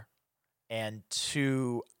popular. And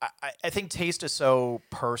two, I think taste is so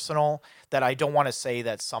personal that I don't want to say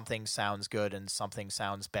that something sounds good and something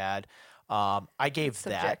sounds bad. I gave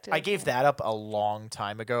Subjective, that up a long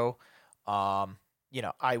time ago.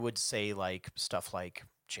 I would say like stuff like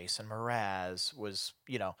Jason Mraz was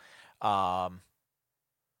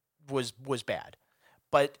bad,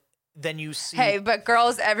 but then you see hey, but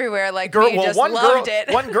girls everywhere like me just loved it.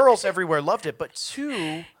 One, girls everywhere loved it, but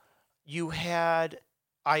two, you had.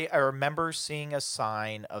 I remember seeing a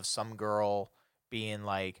sign of some girl being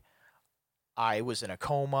like, I was in a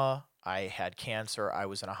coma, I had cancer, I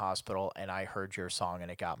was in a hospital, and I heard your song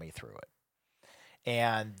and it got me through it.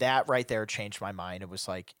 And that right there changed my mind. It was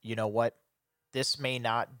like, you know what? This may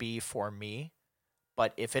not be for me,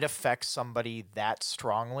 but if it affects somebody that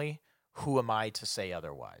strongly, who am I to say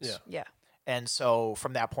otherwise? Yeah. Yeah. And so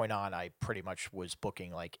from that point on, I pretty much was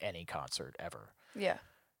booking like any concert ever. Yeah.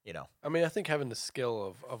 I mean, I think having the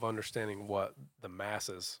skill of understanding what the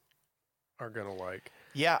masses are gonna like.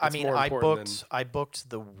 Yeah, I It's mean, more I important booked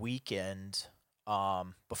the weekend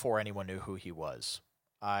before anyone knew who he was.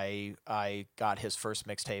 I got his first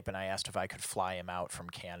mixtape and I asked if I could fly him out from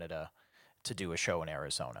Canada to do a show in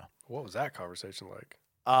Arizona. What was that conversation like?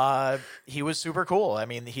 He was super cool. I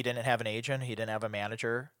mean, he didn't have an agent, he didn't have a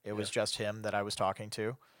manager. It was just him that I was talking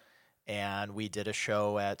to. And we did a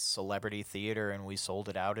show at Celebrity Theater and we sold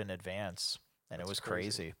it out in advance. And it was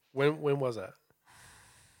crazy. When was that?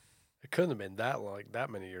 It couldn't have been that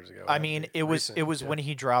many years ago. I mean, it was when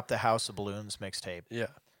he dropped the House of Balloons mixtape. Yeah.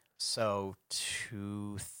 So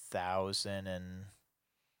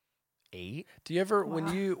 2008. Do you ever Wow.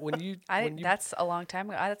 when you That's a long time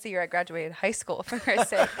ago. That's the year I graduated high school, for Christ's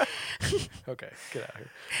sake. okay, get out of here.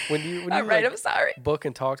 When you All right, like, I'm sorry. book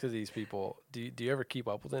and talk to these people, do you ever keep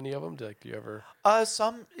up with any of them? Do you ever?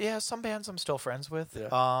 Some bands I'm still friends with.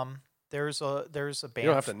 Yeah. There's a band. You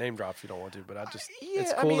don't have to name drop if you don't want to, but it's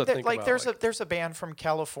I cool mean, to think about. there's a band from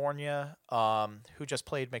California who just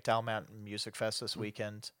played McDowell Mountain Music Fest this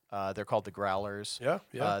weekend. They're called the Growlers.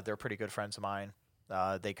 yeah. They're pretty good friends of mine.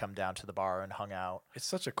 They come down to the bar and hung out. It's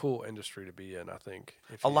such a cool industry to be in. I think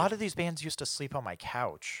A lot of these bands used to sleep on my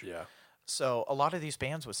couch. yeah. So a lot of these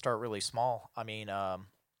bands would start really small. I mean,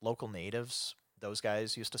 Local Natives, those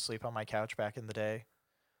guys used to sleep on my couch back in the day.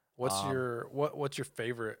 What's your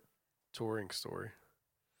favorite touring story?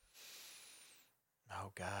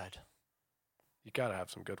 Oh God. You gotta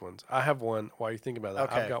have some good ones. I have one. While you think about that,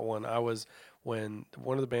 Okay. I've got one. When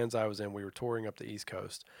one of the bands I was in, we were touring up the East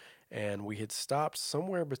Coast, and we had stopped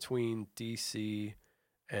somewhere between DC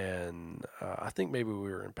and I think maybe we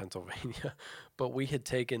were in Pennsylvania, but we had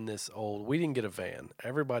taken this old. We didn't get a van.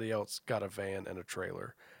 Everybody else got a van and a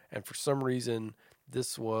trailer, and for some reason,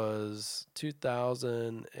 this was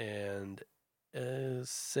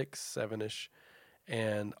 2006, 7-ish,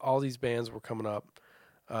 and all these bands were coming up.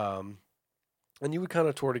 And you would kind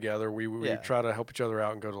of tour together. We would try to help each other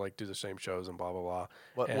out and go to do the same shows and blah, blah, blah.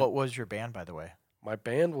 What was your band, by the way? My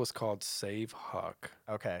band was called Save Huck.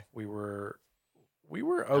 Okay. We were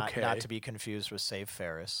okay. Not to be confused with Save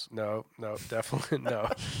Ferris. No, definitely no,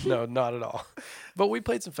 not at all. But we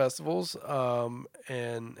played some festivals,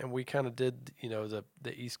 and we kind of did the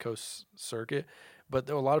East Coast circuit. But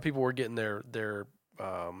a lot of people were getting their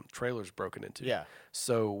trailers broken into. Yeah.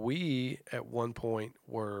 So we at one point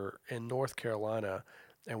were in North Carolina,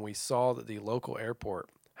 and we saw that the local airport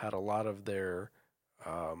had a lot of their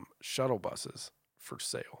shuttle buses for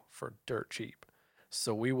sale for dirt cheap.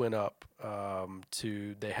 So we went up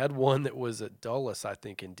they had one that was at Dulles, I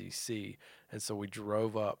think, in D.C. And so we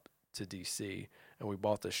drove up to D.C. and we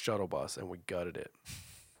bought this shuttle bus and we gutted it.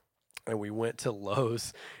 And we went to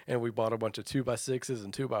Lowe's and we bought a bunch of 2x6s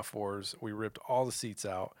and 2x4s. We ripped all the seats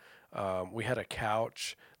out. We had a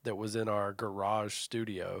couch that was in our garage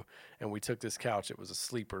studio, and we took this couch. It was a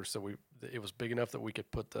sleeper, so it was big enough that we could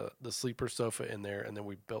put the sleeper sofa in there, and then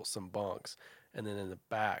we built some bunks. And then in the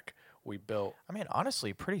back, we built. I mean,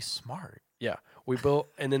 honestly, pretty smart. Yeah, we built,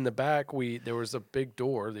 and in the back, there was a big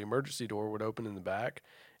door. The emergency door would open in the back,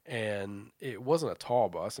 and it wasn't a tall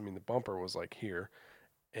bus. I mean, the bumper was like here,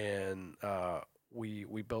 and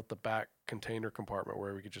we built the back container compartment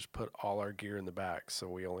where we could just put all our gear in the back. So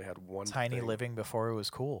we only had one tiny thing. living before it was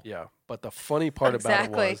cool. Yeah, but the funny part about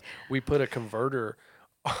it was we put a converter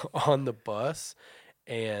on the bus,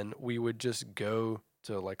 and we would just go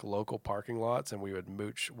to like local parking lots, and we would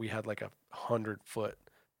mooch. We had like 100-foot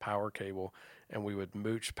power cable, and we would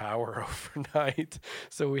mooch power overnight.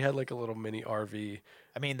 So we had like a little mini RV.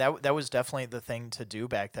 I mean, that was definitely the thing to do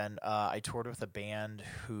back then. I toured with a band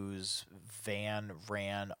whose van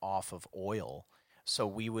ran off of oil. So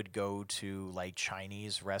we would go to like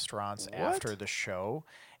Chinese restaurants after the show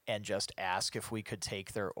and just ask if we could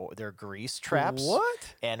take their grease traps.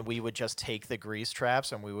 What? And we would just take the grease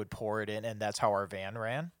traps and we would pour it in, and that's how our van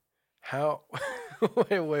ran. How?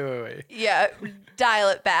 Wait. Yeah, dial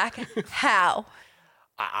it back. How?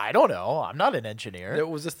 I don't know. I'm not an engineer.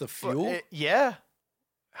 Was this the fuel? Yeah.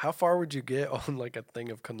 How far would you get on like a thing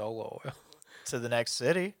of canola oil? To the next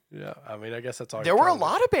city. Yeah, I mean, I guess that's all. There were a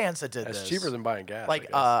lot of bands that did this. It's cheaper than buying gas.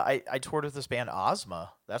 Like, I toured with this band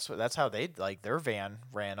Ozma. That's how they like their van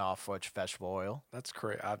ran off vegetable oil. That's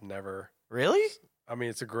great. I've never. Really? I mean,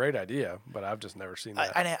 it's a great idea, but I've just never seen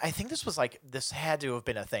that. I think this had to have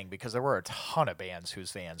been a thing because there were a ton of bands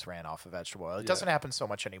whose vans ran off of vegetable oil. It doesn't happen so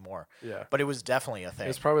much anymore. Yeah, but it was definitely a thing.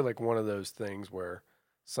 It's probably like one of those things where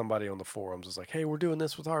somebody on the forums is like, "Hey, we're doing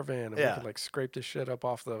this with our van, and we can like scrape this shit up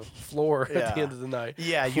off the floor at the end of the night."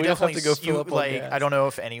 Yeah, you definitely have to go fill up on gas. I don't know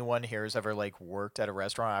if anyone here has ever like worked at a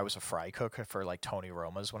restaurant. I was a fry cook for like Tony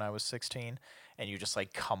Roma's when I was 16, and you just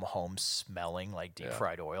like come home smelling like deep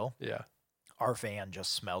fried oil. Yeah. Our van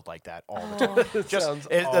just smelled like that all the time.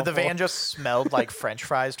 The van just smelled like French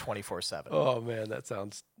fries 24/7. Oh man, that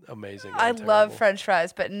sounds amazing. I love French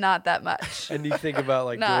fries, but not that much. And you think about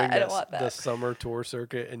like doing the summer tour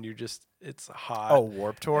circuit, and it's hot. Oh,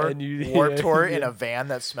 Warped Tour. And Warped Tour in a van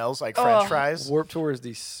that smells like French fries. Warped Tour is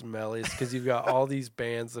the smelliest because you've got all these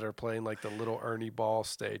bands that are playing like the Little Ernie Ball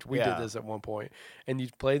stage. We did this at one point, and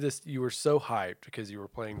you'd play this. You were so hyped because you were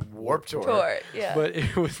playing Warped Tour. Yeah. But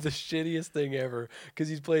it was the shittiest thing ever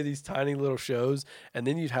because you'd play these tiny little shows, and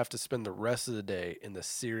then you'd have to spend the rest of the day in the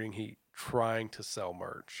searing heat trying to sell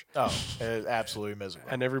merch. Oh, it was absolutely miserable.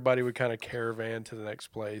 And everybody would kind of caravan to the next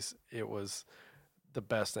place. It was the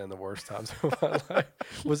best and the worst times of my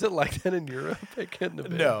life. Was it like that in Europe? It couldn't have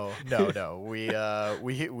been. No. It's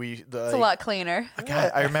a lot cleaner.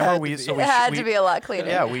 God, I remember it had to be a lot cleaner.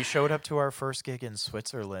 Yeah, we showed up to our first gig in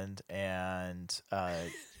Switzerland, and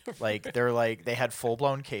like they had full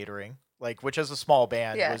blown catering. Like, which as a small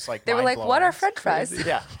band was like they were like, "What are French fries?"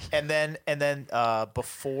 Yeah, and then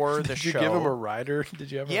before the show, did you give them a rider?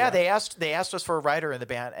 Did you have? They asked us for a rider in the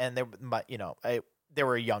band, and they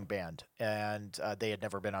were a young band, and they had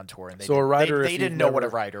never been on tour, and they didn't know what a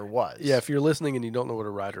rider was. Yeah, if you're listening and you don't know what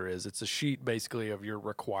a rider is, it's a sheet basically of your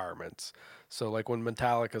requirements. So like when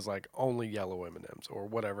Metallica's like only yellow M&Ms or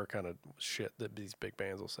whatever kind of shit that these big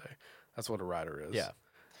bands will say, that's what a rider is. Yeah.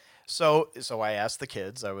 So I asked the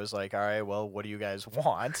kids, I was like, all right, well, what do you guys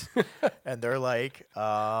want? And they're like,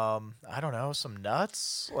 I don't know, some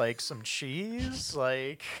nuts, like some cheese,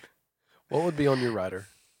 like. What would be on your rider?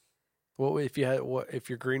 If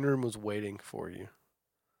your green room was waiting for you?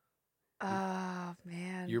 Oh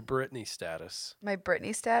man. Your Britney status. My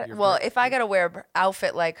Britney status? Well, if I gotta wear an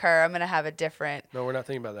outfit like her, I'm gonna have a different. No, we're not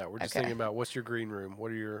thinking about that. We're just thinking about what's your green room?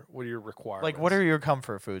 What are your requirements? Like, what are your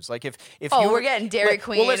comfort foods? Like, if we're getting Dairy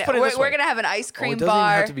Queen. Well, let's put it this way. We're gonna have an ice cream it doesn't bar.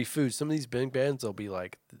 even have to be food. Some of these big bands, they'll be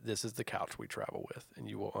like, "This is the couch we travel with," and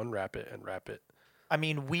you will unwrap it and wrap it. I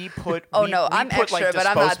mean, we put. I'm extra, but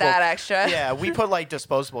I'm not that extra. Yeah, we put like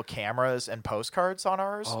disposable cameras and postcards on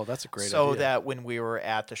ours. Oh, that's a great idea. So that when we were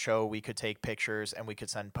at the show, we could take pictures and we could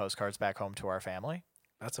send postcards back home to our family.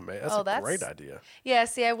 That's amazing. That's a great idea. Yeah,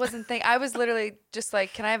 see, I wasn't thinking. I was literally just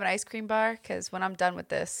like, can I have an ice cream bar? Because when I'm done with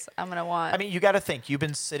this, I'm going to want. I mean, you got to think. You've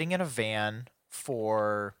been sitting in a van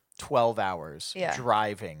for 12 hours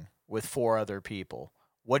driving with 4 other people.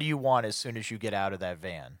 What do you want as soon as you get out of that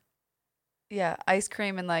van? Yeah, ice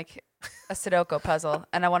cream and like a Sudoku puzzle,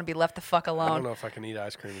 and I want to be left the fuck I don't alone. know if I can eat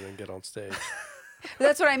ice cream and then get on stage.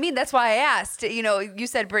 That's what I mean. That's why I asked. You know, you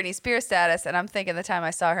said Britney Spears status, and I'm thinking the time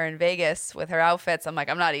I saw her in Vegas with her outfits, I'm like,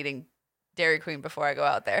 I'm not eating Dairy Queen before I go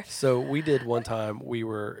out there. So we did one time. We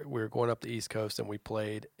were going up the East Coast and we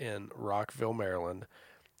played in Rockville, Maryland,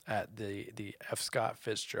 at the F. Scott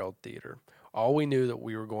Fitzgerald Theater. All we knew that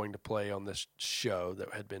we were going to play on this show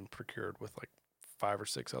that had been procured with like 5 or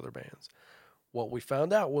 6 other bands. What we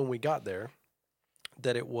found out when we got there,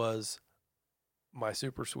 that it was My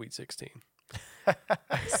Super Sweet 16.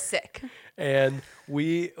 Sick. And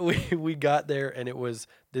we got there, and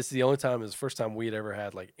this is the only time, it was the first time we had ever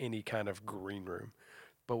had like any kind of green room.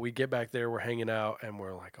 But we get back there, we're hanging out, and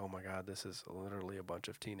we're like, oh my God, this is literally a bunch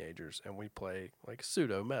of teenagers. And we play like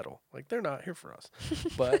pseudo metal. Like, they're not here for us.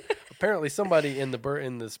 But apparently somebody in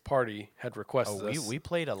this party had requested us. We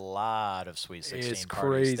played a lot of Sweet 16 It's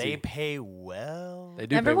parties. crazy. They pay well. They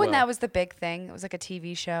do Remember pay when well. that was the big thing? It was like a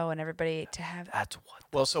TV show, and everybody to have. That's what.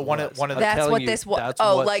 Well, so one of the That's telling what you, this was. that's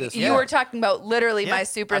Oh, what like this you was. were talking about literally Yeah. My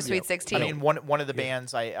Super Sweet yeah. 16. I mean, one of the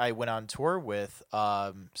bands I went on tour with,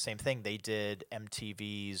 same thing. They did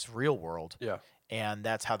MTV's Real World, Yeah. and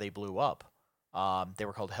that's how they blew up. They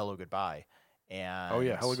were called Hello Goodbye, and Oh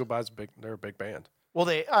yeah, Hello Goodbye's big. They're a big band. Well,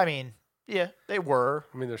 they were.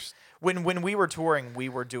 I mean, there's When we were touring, we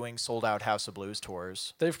were doing sold out House of Blues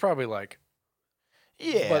tours. they've probably like,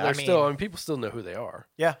 Yeah, but they're I mean, still. I mean, people still know who they are.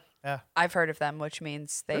 yeah. I've heard of them, which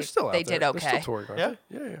means They're they still out they there. did They're still okay. touring, aren't Yeah.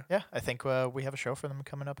 they? Yeah. Yeah, I think we have a show for them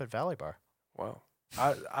coming up at Valley Bar. Wow.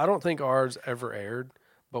 I don't think ours ever aired,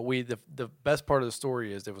 but the best part of the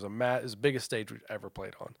story is it was the biggest stage we've ever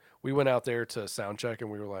played on. We went out there to sound check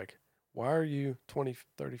and we were like, why are you 20,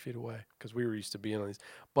 30 feet away? Because we were used to being on these.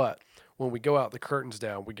 But when we go out, the curtains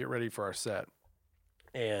down, we get ready for our set.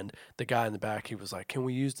 And the guy in the back, he was like, can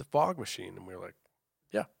we use the fog machine? And we were like,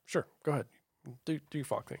 yeah, sure, go ahead. Do your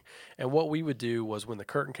fog thing. And what we would do was when the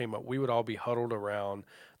curtain came up, we would all be huddled around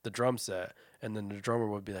the drum set, and then the drummer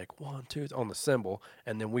would be like 1, 2 on the cymbal,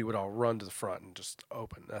 and then we would all run to the front and just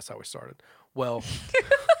open. That's how we started. Well,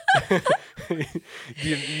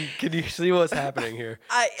 can you see what's happening here?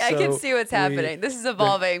 I can So see what's happening. This is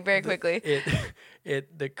evolving very quickly.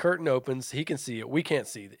 The curtain opens. He can see it. We can't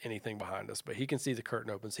see anything behind us, but he can see the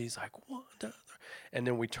curtain opens. He's like 1, 2, 3, and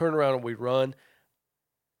then we turn around and we run.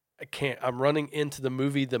 I'm running into the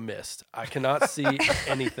movie The Mist. I cannot see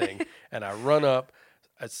anything. And I run up.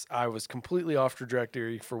 I was completely off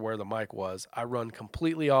trajectory for where the mic was. I run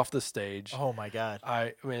completely off the stage. Oh my God!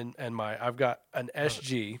 I've got an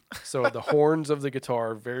SG, so the horns of the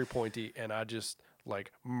guitar are very pointy, and I just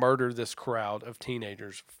like murder this crowd of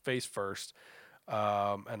teenagers face first.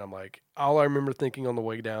 And I'm like, all I remember thinking on the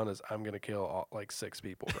way down is I'm gonna kill like 6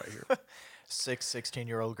 people right here.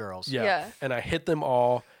 16-year-old girls. Yeah. And I hit them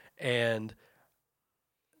all. And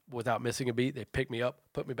without missing a beat, they pick me up,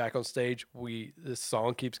 put me back on stage. This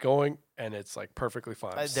song keeps going, and it's like perfectly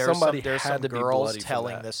fine. There's some had to be girls bloody for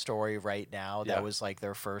telling that. this story right now. Yeah. That was like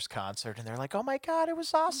their first concert, and they're like, "Oh my God, it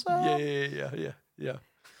was awesome!" Yeah.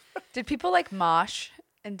 Did people like mosh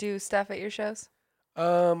and do stuff at your shows?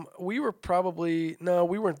 We weren't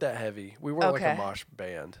that heavy. We weren't like Okay. a mosh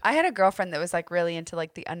band. I had a girlfriend that was like really into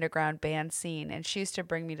like the underground band scene, and she used to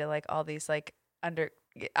bring me to like all these like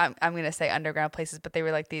I'm gonna say underground places, but they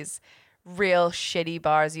were like these real shitty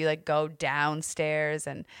bars. You like go downstairs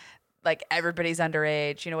and like everybody's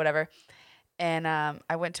underage, whatever. And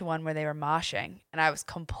I went to one where they were moshing, and I was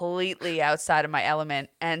completely outside of my element.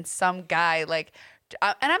 And some guy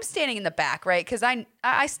and I'm standing in the back, right? Because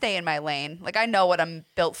I stay in my lane. Like I know what I'm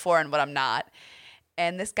built for and what I'm not.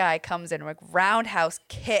 And this guy comes in like roundhouse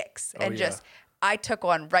kicks and just. I took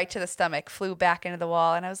one right to the stomach, flew back into the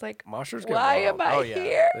wall, and I was like, Moshers get why wild. am I Oh, yeah.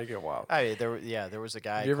 here? They get wild. There was a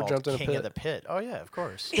guy Have you ever called jumped in a King pit? of the Pit. Oh yeah, of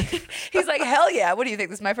course. He's like, hell yeah. What do you think?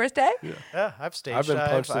 This is my first day? Yeah, I've stage I've been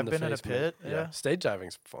dived. punched in I've the been face. in a pit. man. Yeah, Stage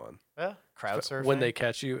diving's fun. yeah. Crowd surfing. When they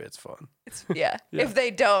catch you, it's fun. Yeah. Yeah. If they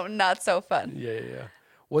don't, not so fun. Yeah.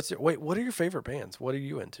 What are your favorite bands? What are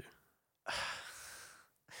you into?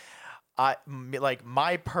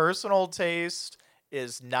 My personal taste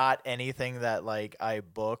is not anything that like I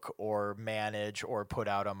book or manage or put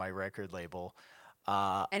out on my record label.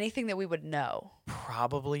 Anything that we would know.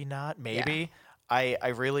 Probably not. Maybe. I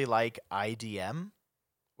really like IDM,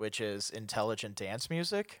 which is intelligent dance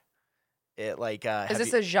music. It like Is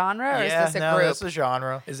this a genre or yeah, is this a no, group? that's a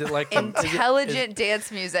genre. Is it like Intelligent dance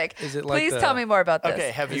music. Is it like Please tell me more about this.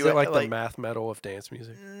 Okay, have Is you it like the math metal of dance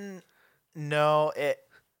music? No,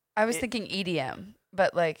 I was thinking EDM,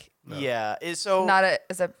 but like No. yeah. So not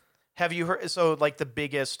as a have you heard? So like the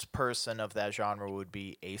biggest person of that genre would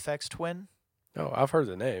be Aphex Twin. Oh, I've heard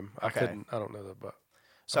the name. Okay. I don't know that, but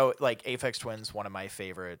So like Aphex Twin's one of my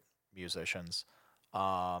favorite musicians.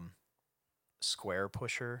 Square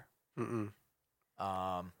Pusher. mm-mm.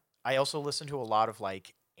 I also listen to a lot of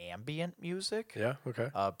like ambient music. Yeah, okay.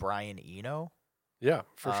 Brian Eno. Yeah,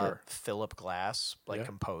 for sure. Philip Glass, like Yeah.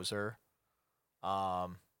 composer.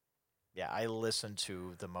 Yeah, I listen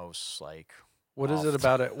to the most like. What is it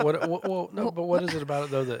about it? What is it about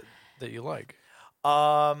it though that you like?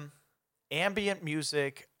 Ambient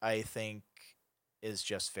music, I think, is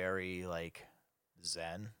just very like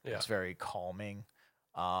zen. Yeah. It's very calming.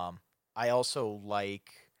 I also like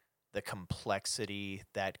the complexity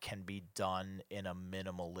that can be done in a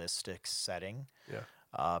minimalistic setting.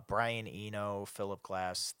 Yeah. Brian Eno, Philip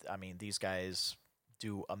Glass, I mean, these guys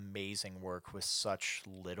do amazing work with such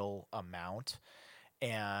little amount.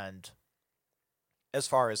 And as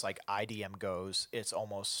far as like IDM goes, it's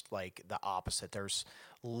almost like the opposite. There's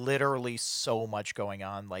literally so much going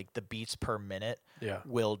on. Like the beats per minute Yeah.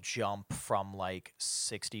 will jump from like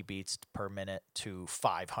 60 beats per minute to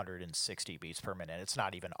 560 beats per minute. It's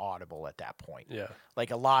not even audible at that point. Yeah. Like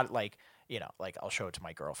a lot, like, you know, like I'll show it to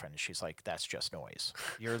my girlfriend and she's like, that's just noise.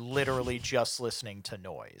 You're literally just listening to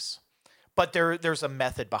noise. But there's a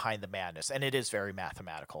method behind the madness, and it is very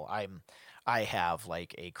mathematical. I have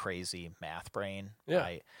like a crazy math brain. Yeah.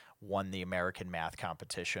 I won the American math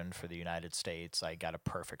competition for the United States. I got a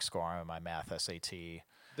perfect score on my math SAT.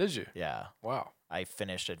 Did you? Yeah. Wow. I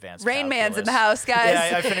finished advanced Rain calculus. Man's in the house, guys.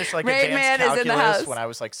 Yeah, I finished like Rain advanced Man is in the calculus house. when I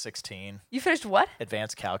was like 16. You finished what?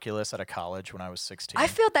 Advanced calculus at a college when I was 16. I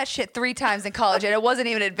failed that shit 3 times in college, and it wasn't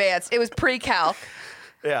even advanced. It was pre-calc.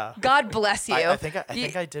 yeah. God bless you. I think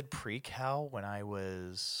I did pre-cal when I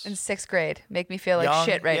was in 6th grade. Make me feel like young.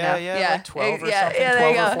 shit right Yeah, now. yeah, like 12 or something, Yeah, there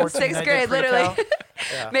you 12 or go. 14, 6th I did grade, literally. pre-cal.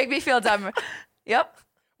 Yeah. Make me feel dumb. Yep.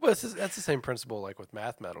 Well, that's the same principle like with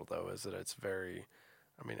math metal though, is that it's very,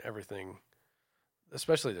 I mean, everything,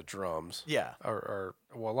 especially the drums, Yeah. are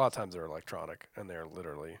well, a lot of times they're electronic and they're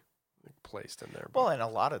literally placed in there. Well, and a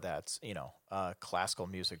lot of that's, you know, classical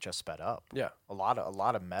music just sped up. yeah, A lot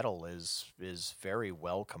of metal is very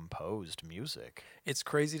well composed music. it's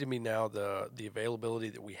crazy to me now the availability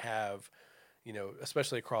that we have, you know,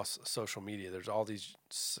 especially across social media. There's all these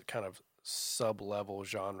kind of sub-level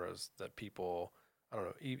genres that people, I don't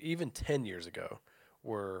know, even 10 years ago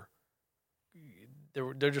were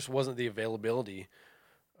there just wasn't the availability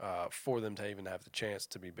for them to even have the chance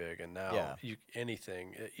to be big. And now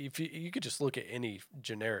anything, if you could just look at any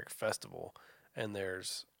generic festival and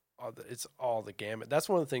it's all the gamut. That's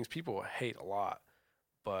one of the things people hate a lot.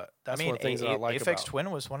 But that's one of the things that I like about Aphex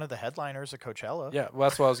Twin was one of the headliners at Coachella. Yeah, well,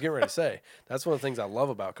 that's what I was getting ready to say. That's one of the things I love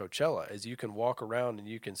about Coachella is you can walk around and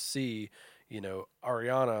you can see, you know,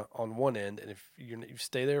 Ariana on one end, and if you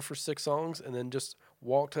stay there for 6 songs and then just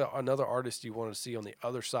walk to another artist you want to see on the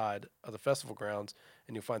other side of the festival grounds,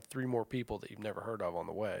 and you'll find 3 more people that you've never heard of on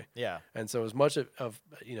the way. Yeah. And so as much of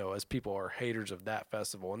you know, as people are haters of that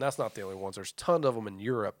festival, and that's not the only ones, there's tons of them in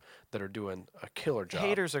Europe that are doing a killer job.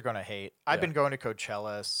 Haters are going to hate. I've been going to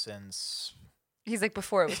Coachella since... He's like,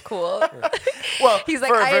 before it was cool. Well, he's like,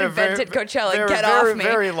 for a I very, invented very, Coachella. very, Get very, off me.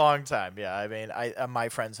 very long time. Yeah, I mean, my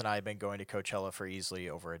friends and I have been going to Coachella for easily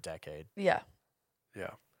over a decade. Yeah. Yeah.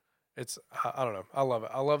 It's, I don't know. I love it.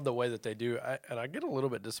 I love the way that they do. And I get a little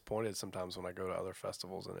bit disappointed sometimes when I go to other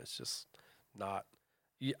festivals and it's just not,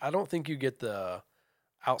 I don't think you get the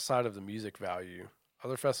outside of the music value.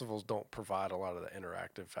 Other festivals don't provide a lot of the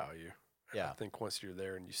interactive value. Yeah. I think once you're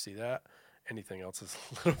there and you see that, anything else is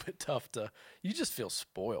a little bit tough you just feel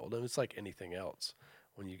spoiled. And it's like anything else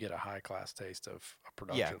when you get a high class taste of a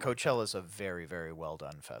production. Yeah. Coachella is a very, very well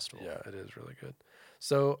done festival. Yeah, it is really good.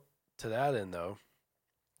 So to that end though,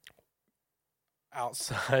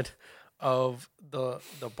 outside of the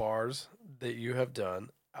bars that you have done,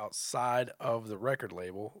 outside of the record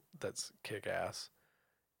label that's kick-ass,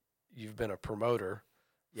 you've been a promoter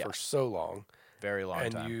for so long. Very long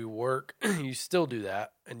and time. you work, you still do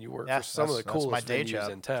that, and you work for some of the coolest my day venues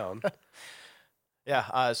job. in town.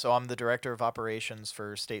 Yeah, so I'm the director of operations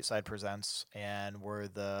for Stateside Presents, and we're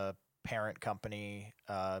the parent company,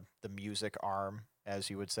 the music arm, as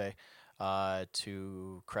you would say,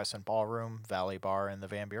 to Crescent Ballroom, Valley Bar, and the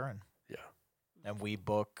Van Buren. Yeah. And we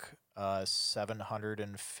book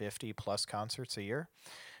 750 plus concerts a year,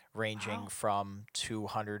 ranging from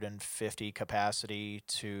 250 capacity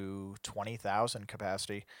to 20,000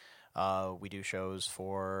 capacity. We do shows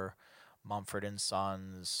for Mumford &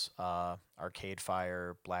 Sons, Arcade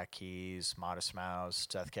Fire, Black Keys, Modest Mouse,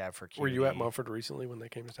 Death Cab for Cutie. Were you at Mumford recently when they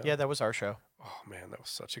came to town? Yeah, that was our show. Oh man, that was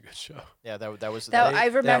such a good show. Yeah, that was. I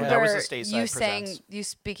remember that was the Stateside you Presents. you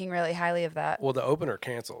speaking really highly of that. Well, the opener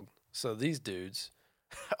canceled, So these dudes,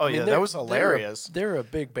 Oh, I mean, yeah, they're- that was hilarious. They're a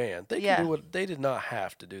big band. They Yeah. can do what they did not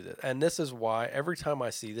have to do that, and this is why every time I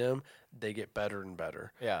see them, they get better and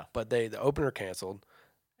better. Yeah. But the opener canceled,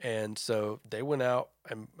 and so they went out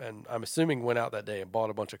and I'm assuming went out that day and bought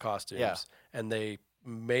a bunch of costumes. Yeah. And they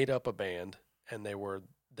made up a band, and they were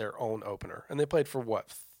their own opener, and they played for what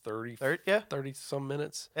 30 Yeah. some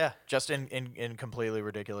minutes. Yeah. Just in completely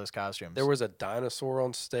ridiculous costumes. There was a dinosaur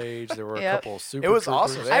on stage. There were a Yep. couple of super. It was troopers.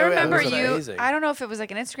 awesome. I Yeah, remember it was you. amazing. I don't know if it was like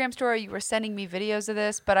an Instagram story. Or you were sending me videos of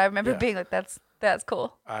this, but I remember Yeah. being like, "That's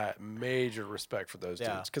cool." I major respect for those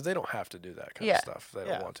Yeah. dudes because they don't have to do that kind Yeah. of stuff. If they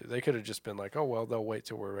Yeah. don't want to. They could have just been like, oh well, they'll wait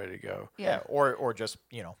till we're ready to go. Yeah. Or just,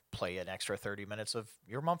 play an extra 30 minutes of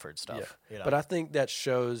your Mumford stuff. But I think that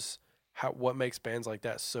shows what makes bands like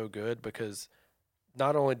that so good, because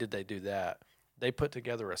not only did they do that, they put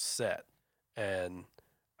together a set, and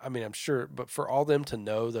I mean, I'm sure, but for all them to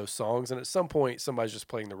know those songs, and at some point somebody's just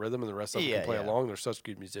playing the rhythm and the rest of them Yeah, can play yeah. along. They're such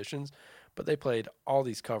good musicians, but they played all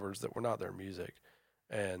these covers that were not their music,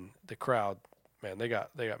 and the crowd, man, they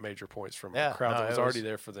got major points from Yeah, a crowd no, that was it already was-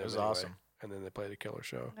 there for them. it was anyway, awesome. and then they played a killer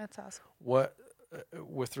show. That's awesome. What,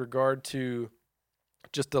 with regard to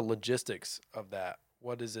just the logistics of that,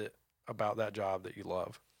 what is it about that job that you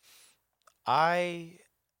love? I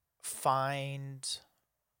find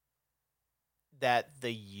that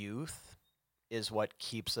the youth is what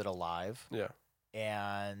keeps it alive. Yeah.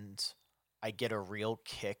 And I get a real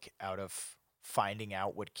kick out of finding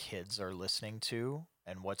out what kids are listening to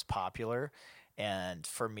and what's popular. And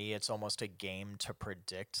for me, it's almost a game to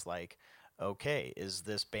predict, like, okay, is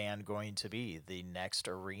this band going to be the next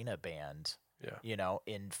arena band, Yeah.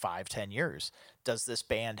 in 5-10 years? Does this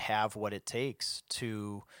band have what it takes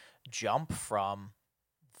to jump from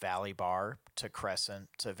Valley Bar to Crescent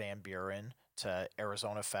to Van Buren to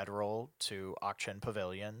Arizona Federal to Auction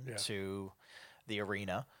Pavilion Yeah. to the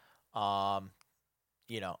arena?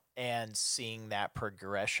 And seeing that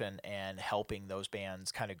progression and helping those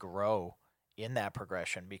bands kind of grow in that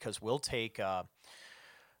progression, because we'll take,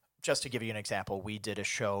 just to give you an example, we did a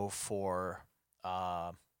show for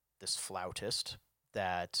this flautist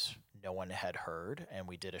that no one had heard, and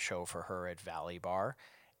we did a show for her at Valley Bar,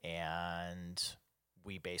 and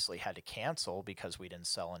we basically had to cancel because we didn't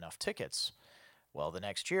sell enough tickets. Well, the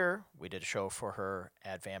next year, we did a show for her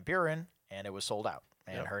at Van Buren, and it was sold out,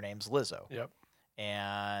 and Yep. her name's Lizzo. Yep.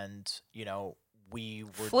 And, we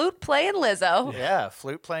were... Flute playing Lizzo. Yeah,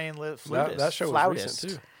 flute playing flutist. That show was flautist.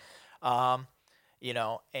 recent too.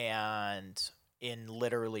 And in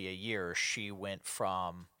literally a year, she went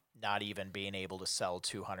from not even being able to sell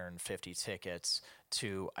 250 tickets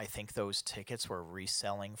to, I think those tickets were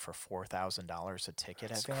reselling for $4,000 a ticket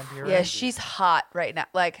That's at Van Buren. Yeah, she's hot right now.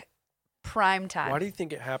 Like prime time. Why do you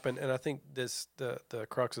think it happened? And I think the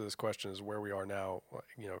crux of this question is where we are now,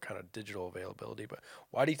 kind of digital availability. But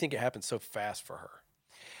why do you think it happened so fast for her?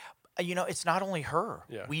 It's not only her.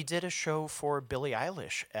 Yeah. We did a show for Billie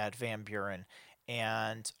Eilish at Van Buren,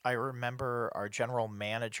 and I remember our general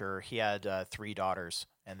manager, he had 3 daughters,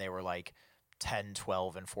 and they were like 10,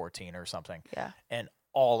 12, and 14 or something. Yeah. And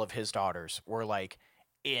all of his daughters were like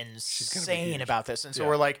huge. insane about this. And so Yeah.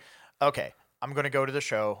 we're like, okay, I'm going to go to the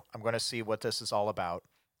show. I'm going to see what this is all about.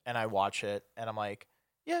 And I watch it, and I'm like,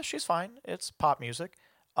 yeah, she's fine. It's pop music.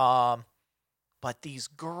 But these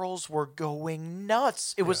girls were going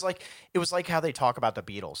nuts. It was like how they talk about the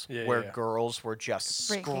Beatles, where yeah. girls were just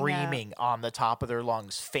Freaking out. screaming on the top of their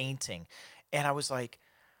lungs, fainting. And I was like,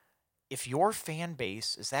 if your fan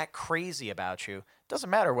base is that crazy about you, doesn't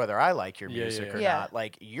matter whether I like your Yeah, music yeah, or yeah. not.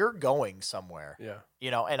 Like, you're going somewhere. Yeah.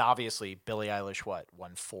 And obviously Billie Eilish,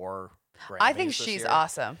 won 4 Grammys I think this she's year.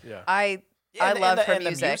 awesome. Yeah. I And- love and her the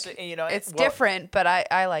music. It's well, different, but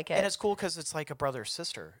I like it. and it's cool because it's like a brother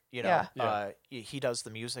sister, Yeah. He does the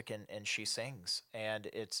music and she sings, and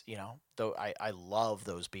it's though I love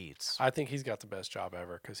those beats. I think he's got the best job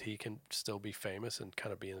ever because he can still be famous and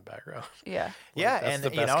kind of be in the background. Yeah. Yeah, that's and the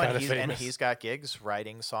best kind of and famous. he's got gigs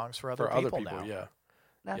writing songs for other For other people people, now. yeah.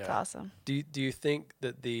 That's Yeah. awesome. Do you think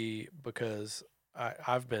that because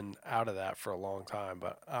I've been out of that for a long time,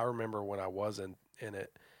 but I remember when I was in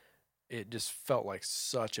it, it just felt like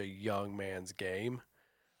such a young man's game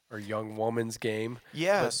or young woman's game.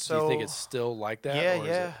 Yeah, But so do you think it's still like that? yeah, or is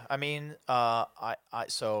yeah. it- I mean,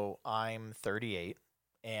 so I'm 38,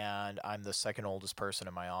 and I'm the second oldest person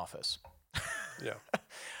in my office.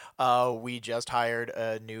 Yeah. We just hired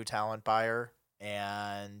a new talent buyer,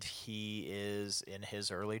 and he is in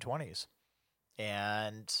his early 20s.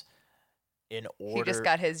 And in order, He just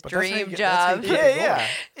got his But that's how you dream get- that's how job. you get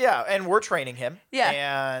yeah, and we're training him. Yeah.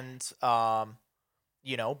 And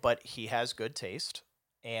but he has good taste.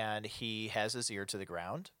 and he has his ear to the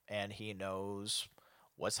ground, and he knows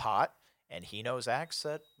what's hot, and he knows acts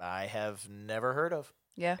that I have never heard of.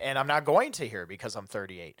 Yeah. And I'm not going to hear because I'm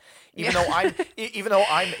 38. Even Yeah. though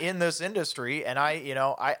I'm in this industry and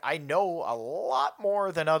I know a lot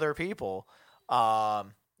more than other people.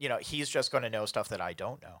 He's just going to know stuff that I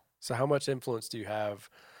don't know. So how much influence do you have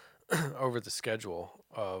over the schedule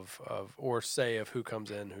of or say of who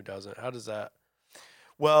comes in, who doesn't? How does that?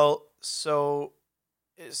 Well, so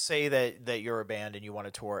say that you're a band and you want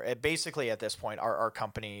to tour. Basically, at this point, our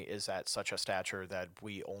company is at such a stature that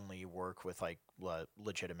we only work with like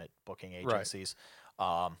legitimate booking agencies.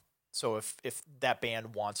 Right. So if that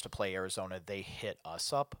band wants to play Arizona, they hit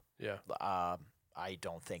us up. Yeah. I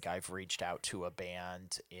don't think I've reached out to a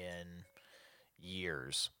band in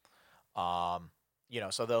years.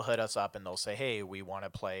 So they'll hit us up and they'll say, hey, we want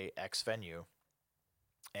to play X venue.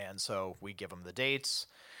 And so we give them the dates.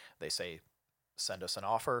 They say, send us an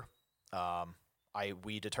offer.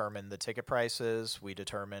 We determine the ticket prices. We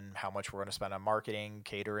determine how much we're going to spend on marketing,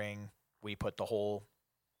 catering. We put the whole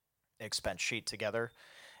expense sheet together.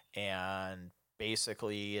 And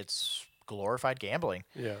basically it's glorified gambling.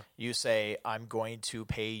 Yeah. You say, I'm going to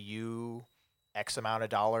pay you X amount of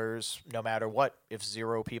dollars no matter what. If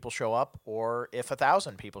 0 people show up or if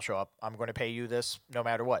 1,000 people show up, I'm going to pay you this no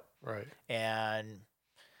matter what. Right. And,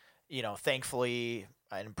 thankfully,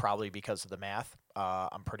 and probably because of the math,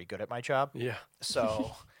 I'm pretty good at my job. Yeah.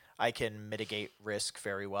 So I can mitigate risk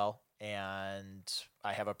very well. And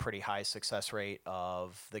I have a pretty high success rate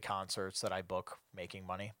of the concerts that I book making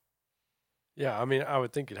money. Yeah, I mean, I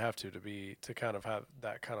would think you'd have to kind of have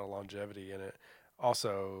that kind of longevity in it.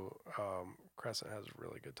 Also, Crescent has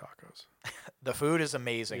really good tacos. The food is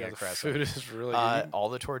amazing at Crescent. The food is really good. All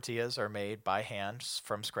the tortillas are made by hand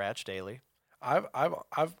from scratch daily. I've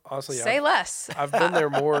honestly Say less. I've been there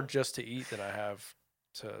more just to eat than I have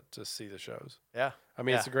to see the shows. Yeah, I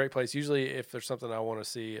mean, it's a great place. Usually, if there's something I want to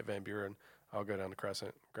see at Van Buren, I'll go down to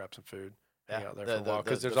Crescent, grab some food. Hang out there for a while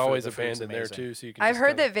because there's always a band in there too, so you can. I've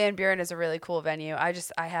heard that Van Buren is a really cool venue. I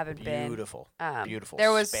haven't been. Beautiful.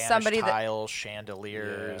 There was Spanish somebody tile,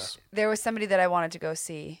 chandeliers. Yeah. There was somebody that I wanted to go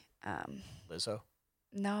see. Lizzo.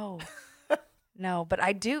 No, no, but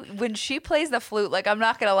I do. When she plays the flute, like I'm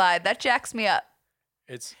not gonna lie, that jacks me up.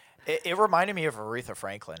 It reminded me of Aretha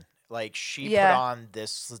Franklin. Like she put on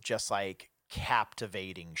this just like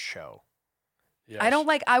captivating show. Yeah.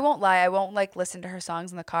 I won't lie. I won't like listen to her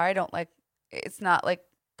songs in the car. It's not like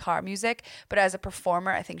car music, but as a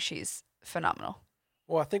performer, I think she's phenomenal.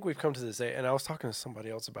 Well, I think we've come to this age, and I was talking to somebody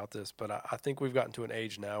else about this, but I think we've gotten to an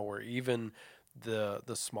age now where even the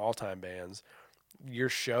small time bands, your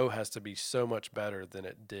show has to be so much better than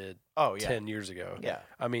it did 10 years ago. Yeah.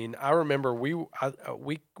 I mean, I remember we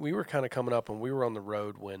were kind of coming up and we were on the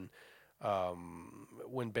road when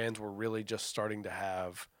bands were really just starting to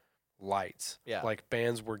have lights. Yeah. Like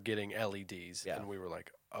bands were getting LEDs Yeah. and we were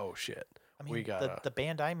like, oh shit. I mean, we got the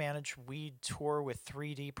band I manage, we tour with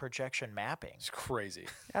 3D projection mapping. It's crazy.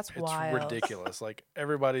 That's It's wild. ridiculous. Like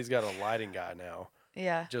everybody's got a lighting guy now.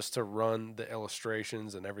 Yeah. Just to run the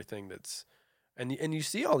illustrations and everything that's and you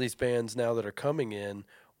see all these bands now that are coming in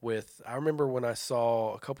with I remember when I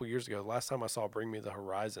saw a couple years ago, the last time I saw Bring Me the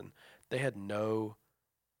Horizon, they had no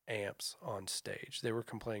amps on stage. They were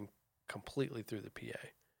playing completely through the PA.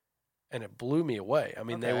 And it blew me away. I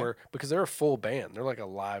mean, they were because they're a full band. They're like a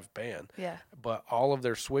live band. Yeah. But all of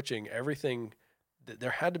their switching, everything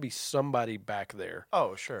there had to be somebody back there.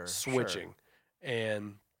 Oh, sure. Switching.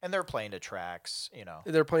 Sure. And they're playing to tracks,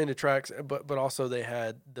 They're playing to tracks, but also they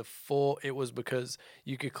had the full. It was because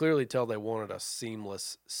you could clearly tell they wanted a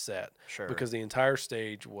seamless set. Sure. Because the entire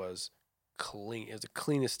stage was clean. It was the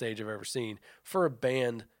cleanest stage I've ever seen for a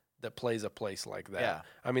band that plays a place like that. Yeah.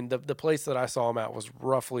 I mean, the place that I saw them at was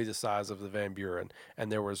roughly the size of the Van Buren,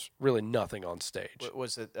 and there was really nothing on stage.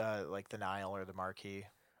 Was it like the Nile or the Marquee?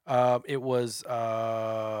 It was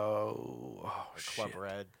Club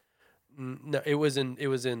Red. No, it was on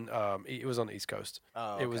the East Coast.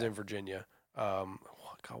 Oh, It was in Virginia.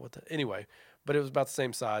 Anyway, but it was about the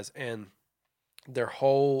same size, and the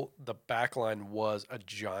back line was a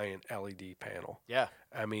giant LED panel. Yeah.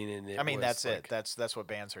 I mean, that's it. That's what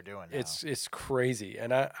bands are doing now. It's crazy,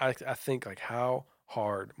 and I think like how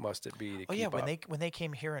hard must it be to keep up? when they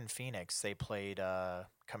came here in Phoenix, they played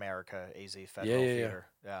Comerica AZ Federal Theater.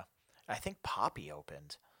 Yeah. I think Poppy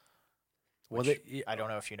opened. I don't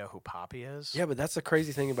know if you know who Poppy is. Yeah, but that's the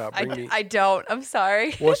crazy thing about Bring Me. I don't. I'm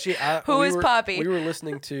sorry. Well, Who is Poppy? We were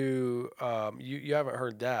listening to. You haven't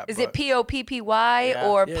heard that. Is it Poppy or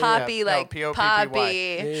Poppy like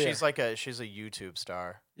Poppy? Yeah. She's a YouTube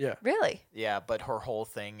star. Yeah. Really? Yeah, but her whole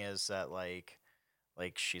thing is that like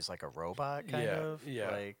like she's like a robot kind Yeah, of. yeah.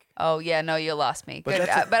 Like Oh yeah, no, you lost me. But Good,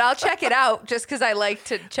 that's but I'll check it out just because I like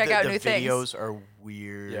to check out new the things. videos are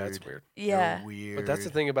weird. Yeah, it's weird. Yeah. They're weird. But that's the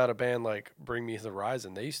thing about a band like Bring Me the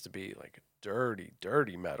Horizon. They used to be like dirty,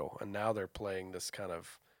 dirty metal, and now they're playing this kind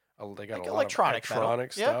of. They got Like a lot electronic of metal.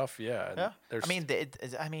 electronic Yeah. stuff. Yeah. And Yeah.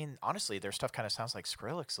 there's, I mean, honestly, their stuff kind of sounds like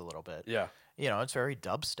Skrillex a little bit. Yeah. You know, it's very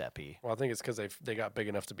dubsteppy. Well, I think it's because they got big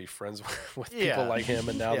enough to be friends with Yeah. people like him,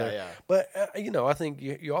 and now Yeah, they're. yeah. But I think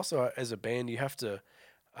you also as a band you have to,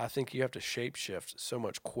 I think you have to shape shift so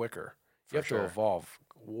much quicker. For You have sure. to evolve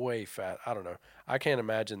way fast. I don't know. I can't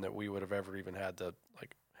imagine that we would have ever even had the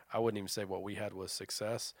like. I wouldn't even say what we had was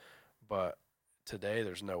success, but today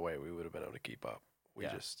there's no way we would have been able to keep up. We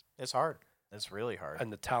Yeah. just It's hard. It's really hard.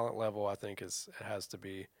 and the talent level I think it has to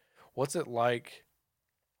be. What's it like?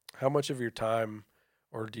 How much of your time,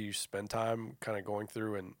 or do you spend time kind of going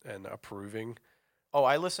through and approving? Oh,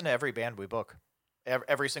 I listen to every band we book.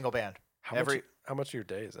 Every single band. How much of your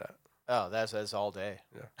day is that? Oh, that's all day.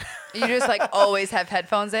 You just like always have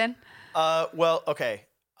headphones in. Well, okay.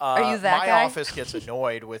 Are you that my guy? office gets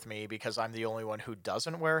annoyed with me because I'm the only one who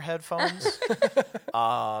doesn't wear headphones.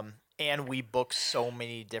 And we book so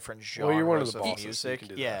many different genres Well, you're one of the of bosses, so you music. can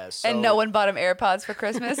do that. Yeah, so, And no one bought him AirPods for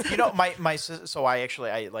Christmas. You know, so I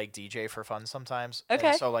like DJ for fun sometimes. Okay.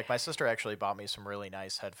 And so like my sister actually bought me some really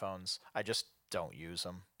nice headphones. I just don't use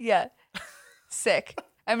them. Yeah. Sick.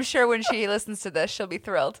 I'm sure when she listens to this, she'll be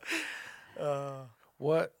thrilled.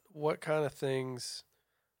 What kind of things?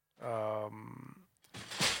 Oh,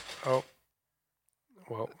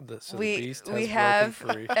 well, the beast has we have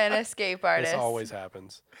broken free. an escape artist. This always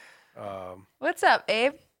happens. What's up,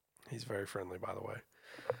 Abe? He's very friendly, by the way.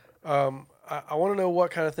 I want to know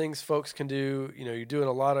what kind of things folks can do. You know, you're doing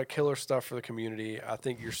a lot of killer stuff for the community. I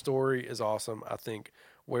think your story is awesome. I think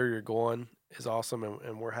where you're going is awesome,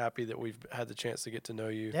 and we're happy that we've had the chance to get to know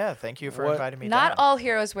you. Yeah, thank you for What- inviting me Not down. all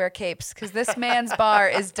heroes wear capes because this man's bar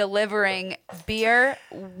is delivering beer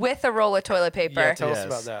with a roll of toilet paper. Yeah, tell us Yes.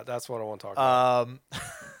 about that. That's what I want to talk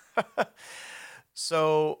about.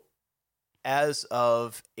 So, as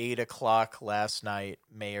of 8:00 last night,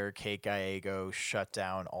 Mayor Kate Gallego shut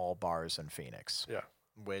down all bars in Phoenix. Yeah.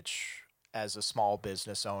 Which, as a small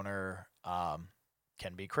business owner,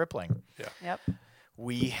 can be crippling. Yep.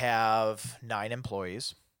 We have 9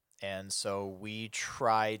 employees, and so we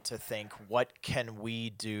try to think, what can we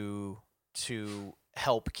do to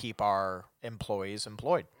help keep our employees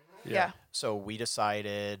employed? Yeah. So we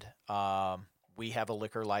decided we have a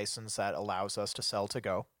liquor license that allows us to sell to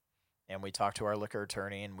go. And we talked to our liquor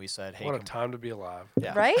attorney and we said, hey, What a time to be alive.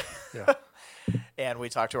 yeah. Right? Yeah. And we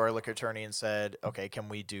talked to our liquor attorney and said, okay, can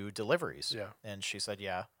we do deliveries? Yeah. And she said,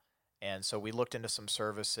 yeah. And so we looked into some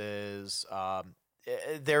services.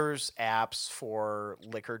 There's apps for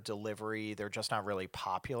liquor delivery. They're just not really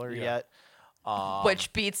popular Yeah. yet.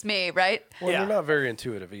 Which beats me, right? Well, Yeah. they're not very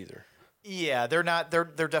intuitive either. Yeah, they're not. They're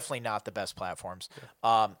definitely not the best platforms.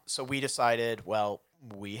 So we decided, well,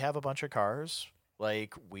 we have a bunch of cars.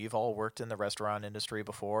 Like, we've all worked in the restaurant industry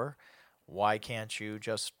before. Why can't you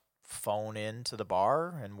just phone in to the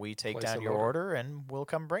bar and we take Place down an your order. order and we'll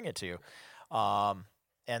come bring it to you?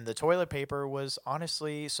 And the toilet paper was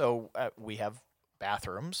honestly, so we have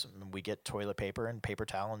bathrooms. We get toilet paper and paper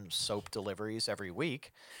towel and soap deliveries every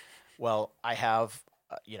week. Well, I have,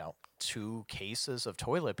 2 cases of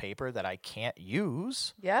toilet paper that I can't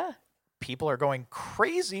use. Yeah. People are going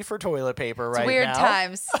crazy for toilet paper It's right weird now.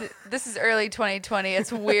 times. This is early 2020.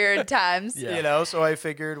 It's weird times. Yeah. So I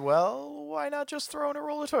figured, well, why not just throw in a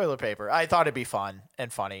roll of toilet paper? I thought it'd be fun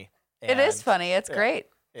and funny. It is And, funny. It's great.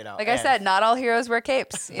 Like I and- said, not all heroes wear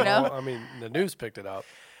capes, you know? Well, I mean, the news picked it up.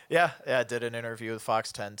 Yeah, I did an interview with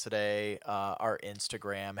Fox 10 today. Our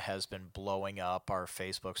Instagram has been blowing up. Our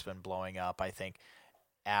Facebook's been blowing up. I think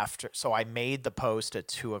so I made the post at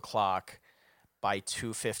 2:00. By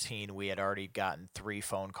 2:15, we had already gotten 3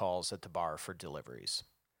 phone calls at the bar for deliveries.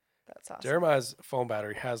 That's awesome. Jeremiah's phone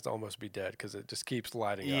battery has to almost be dead because it just keeps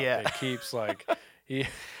lighting Yeah. up. It keeps like he.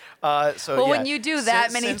 Well, when you do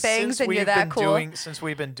that many things and you're that cool. Since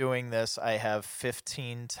we've been doing this, I have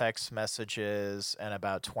 15 text messages and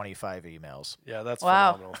about 25 emails. Yeah, that's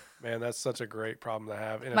Wow. phenomenal, man. That's such a great problem to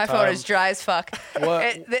have. In a My phone time- is dry as fuck.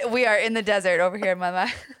 What- We are in the desert over here in my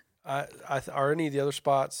mind. Are any of the other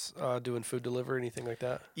spots doing food delivery, anything like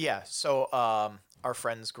that? Yeah. So our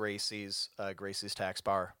friends Gracie's Tax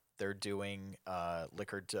Bar, they're doing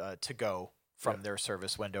liquor to go from their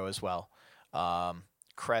service window as well.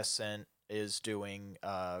 Crescent is doing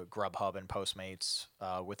Grubhub and Postmates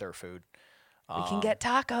with their food. We can get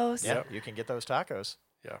tacos. Yeah, Yep. you can get those tacos.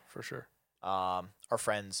 Yeah, for sure. Our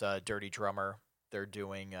friends Dirty Drummer, they're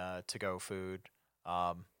doing to go food.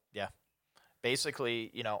 Yeah,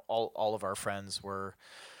 basically, all of our friends we're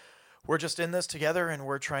just in this together, and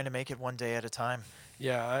we're trying to make it one day at a time.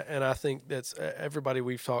 Yeah, and I think that's everybody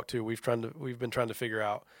we've talked to. We've been trying to figure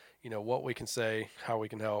out, what we can say, how we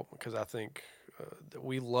can help, because I think that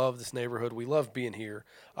we love this neighborhood. We love being here.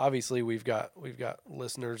 Obviously, we've got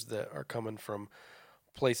listeners that are coming from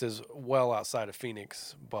places well outside of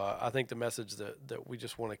Phoenix, but I think the message that we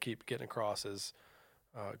just want to keep getting across is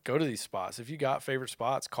go to these spots. If you got favorite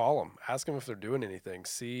spots, call them. Ask them if they're doing anything.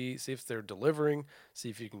 See if they're delivering. See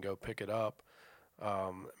if you can go pick it up.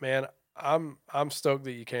 Man, I'm stoked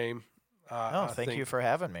that you came. Thank you for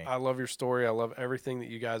having me. I love your story. I love everything that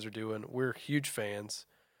you guys are doing. We're huge fans,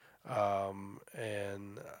 and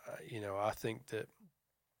I think that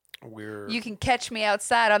you can catch me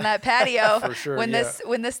outside on that patio for sure, when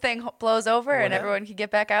this thing blows over and everyone can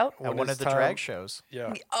get back out. At one of the drag shows.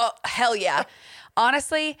 Yeah. Oh, hell yeah.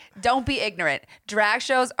 Honestly, don't be ignorant. Drag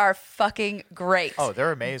shows are fucking great. Oh,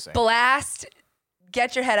 they're amazing. Blast.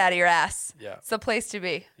 Get your head out of your ass. Yeah. It's the place to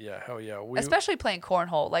be. Yeah, hell yeah. Especially playing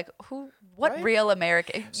cornhole. Like, what Right? real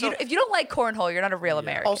American? So- If you don't like cornhole, you're not a real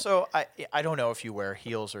American. Also, I don't know if you wear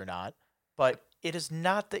heels or not, but it is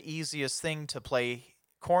not the easiest thing to play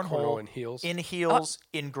cornhole in heels.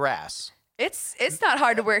 in grass. It's not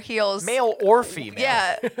hard to wear heels. Male or female.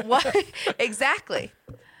 Yeah. What? Exactly.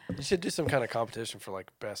 You should do some kind of competition for like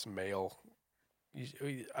best male.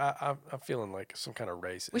 I'm feeling like some kind of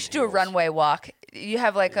race. We in should do a heels. runwe walk. You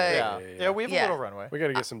have like a. Yeah, we have a Yeah. little runway. We got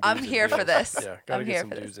to get some. I'm dudes in here for heels. this. Yeah, got to I'm get here some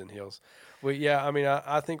for this. dudes in heels. Well, yeah, I mean,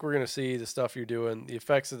 I think we're gonna see the stuff you're doing, the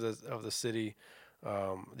effects of the city,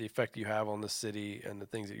 the effect you have on the city, and the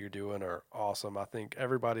things that you're doing are awesome. I think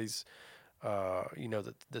everybody's,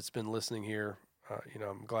 that's been listening here.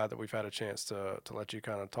 I'm glad that we've had a chance to let you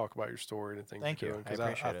kind of talk about your story and the things Thank you're you. doing. I Because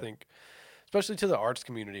appreciate I it. think, especially to the arts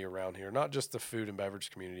community around here, not just the food and beverage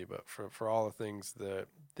community, but for all the things that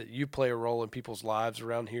you play a role in people's lives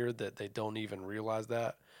around here that they don't even realize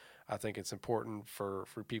that. I think it's important for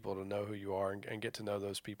people to know who you are and get to know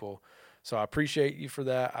those people. So I appreciate you for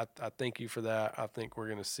that. I thank you for that. I think we're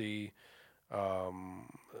going to see Thunderbird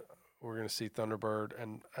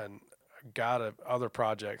and other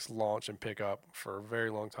projects launch and pick up for a very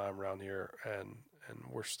long time around here, and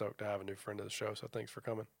we're stoked to have a new friend of the show. So thanks for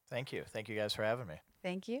coming. Thank you. Thank you guys for having me.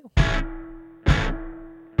 Thank you.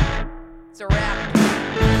 It's a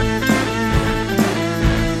wrap.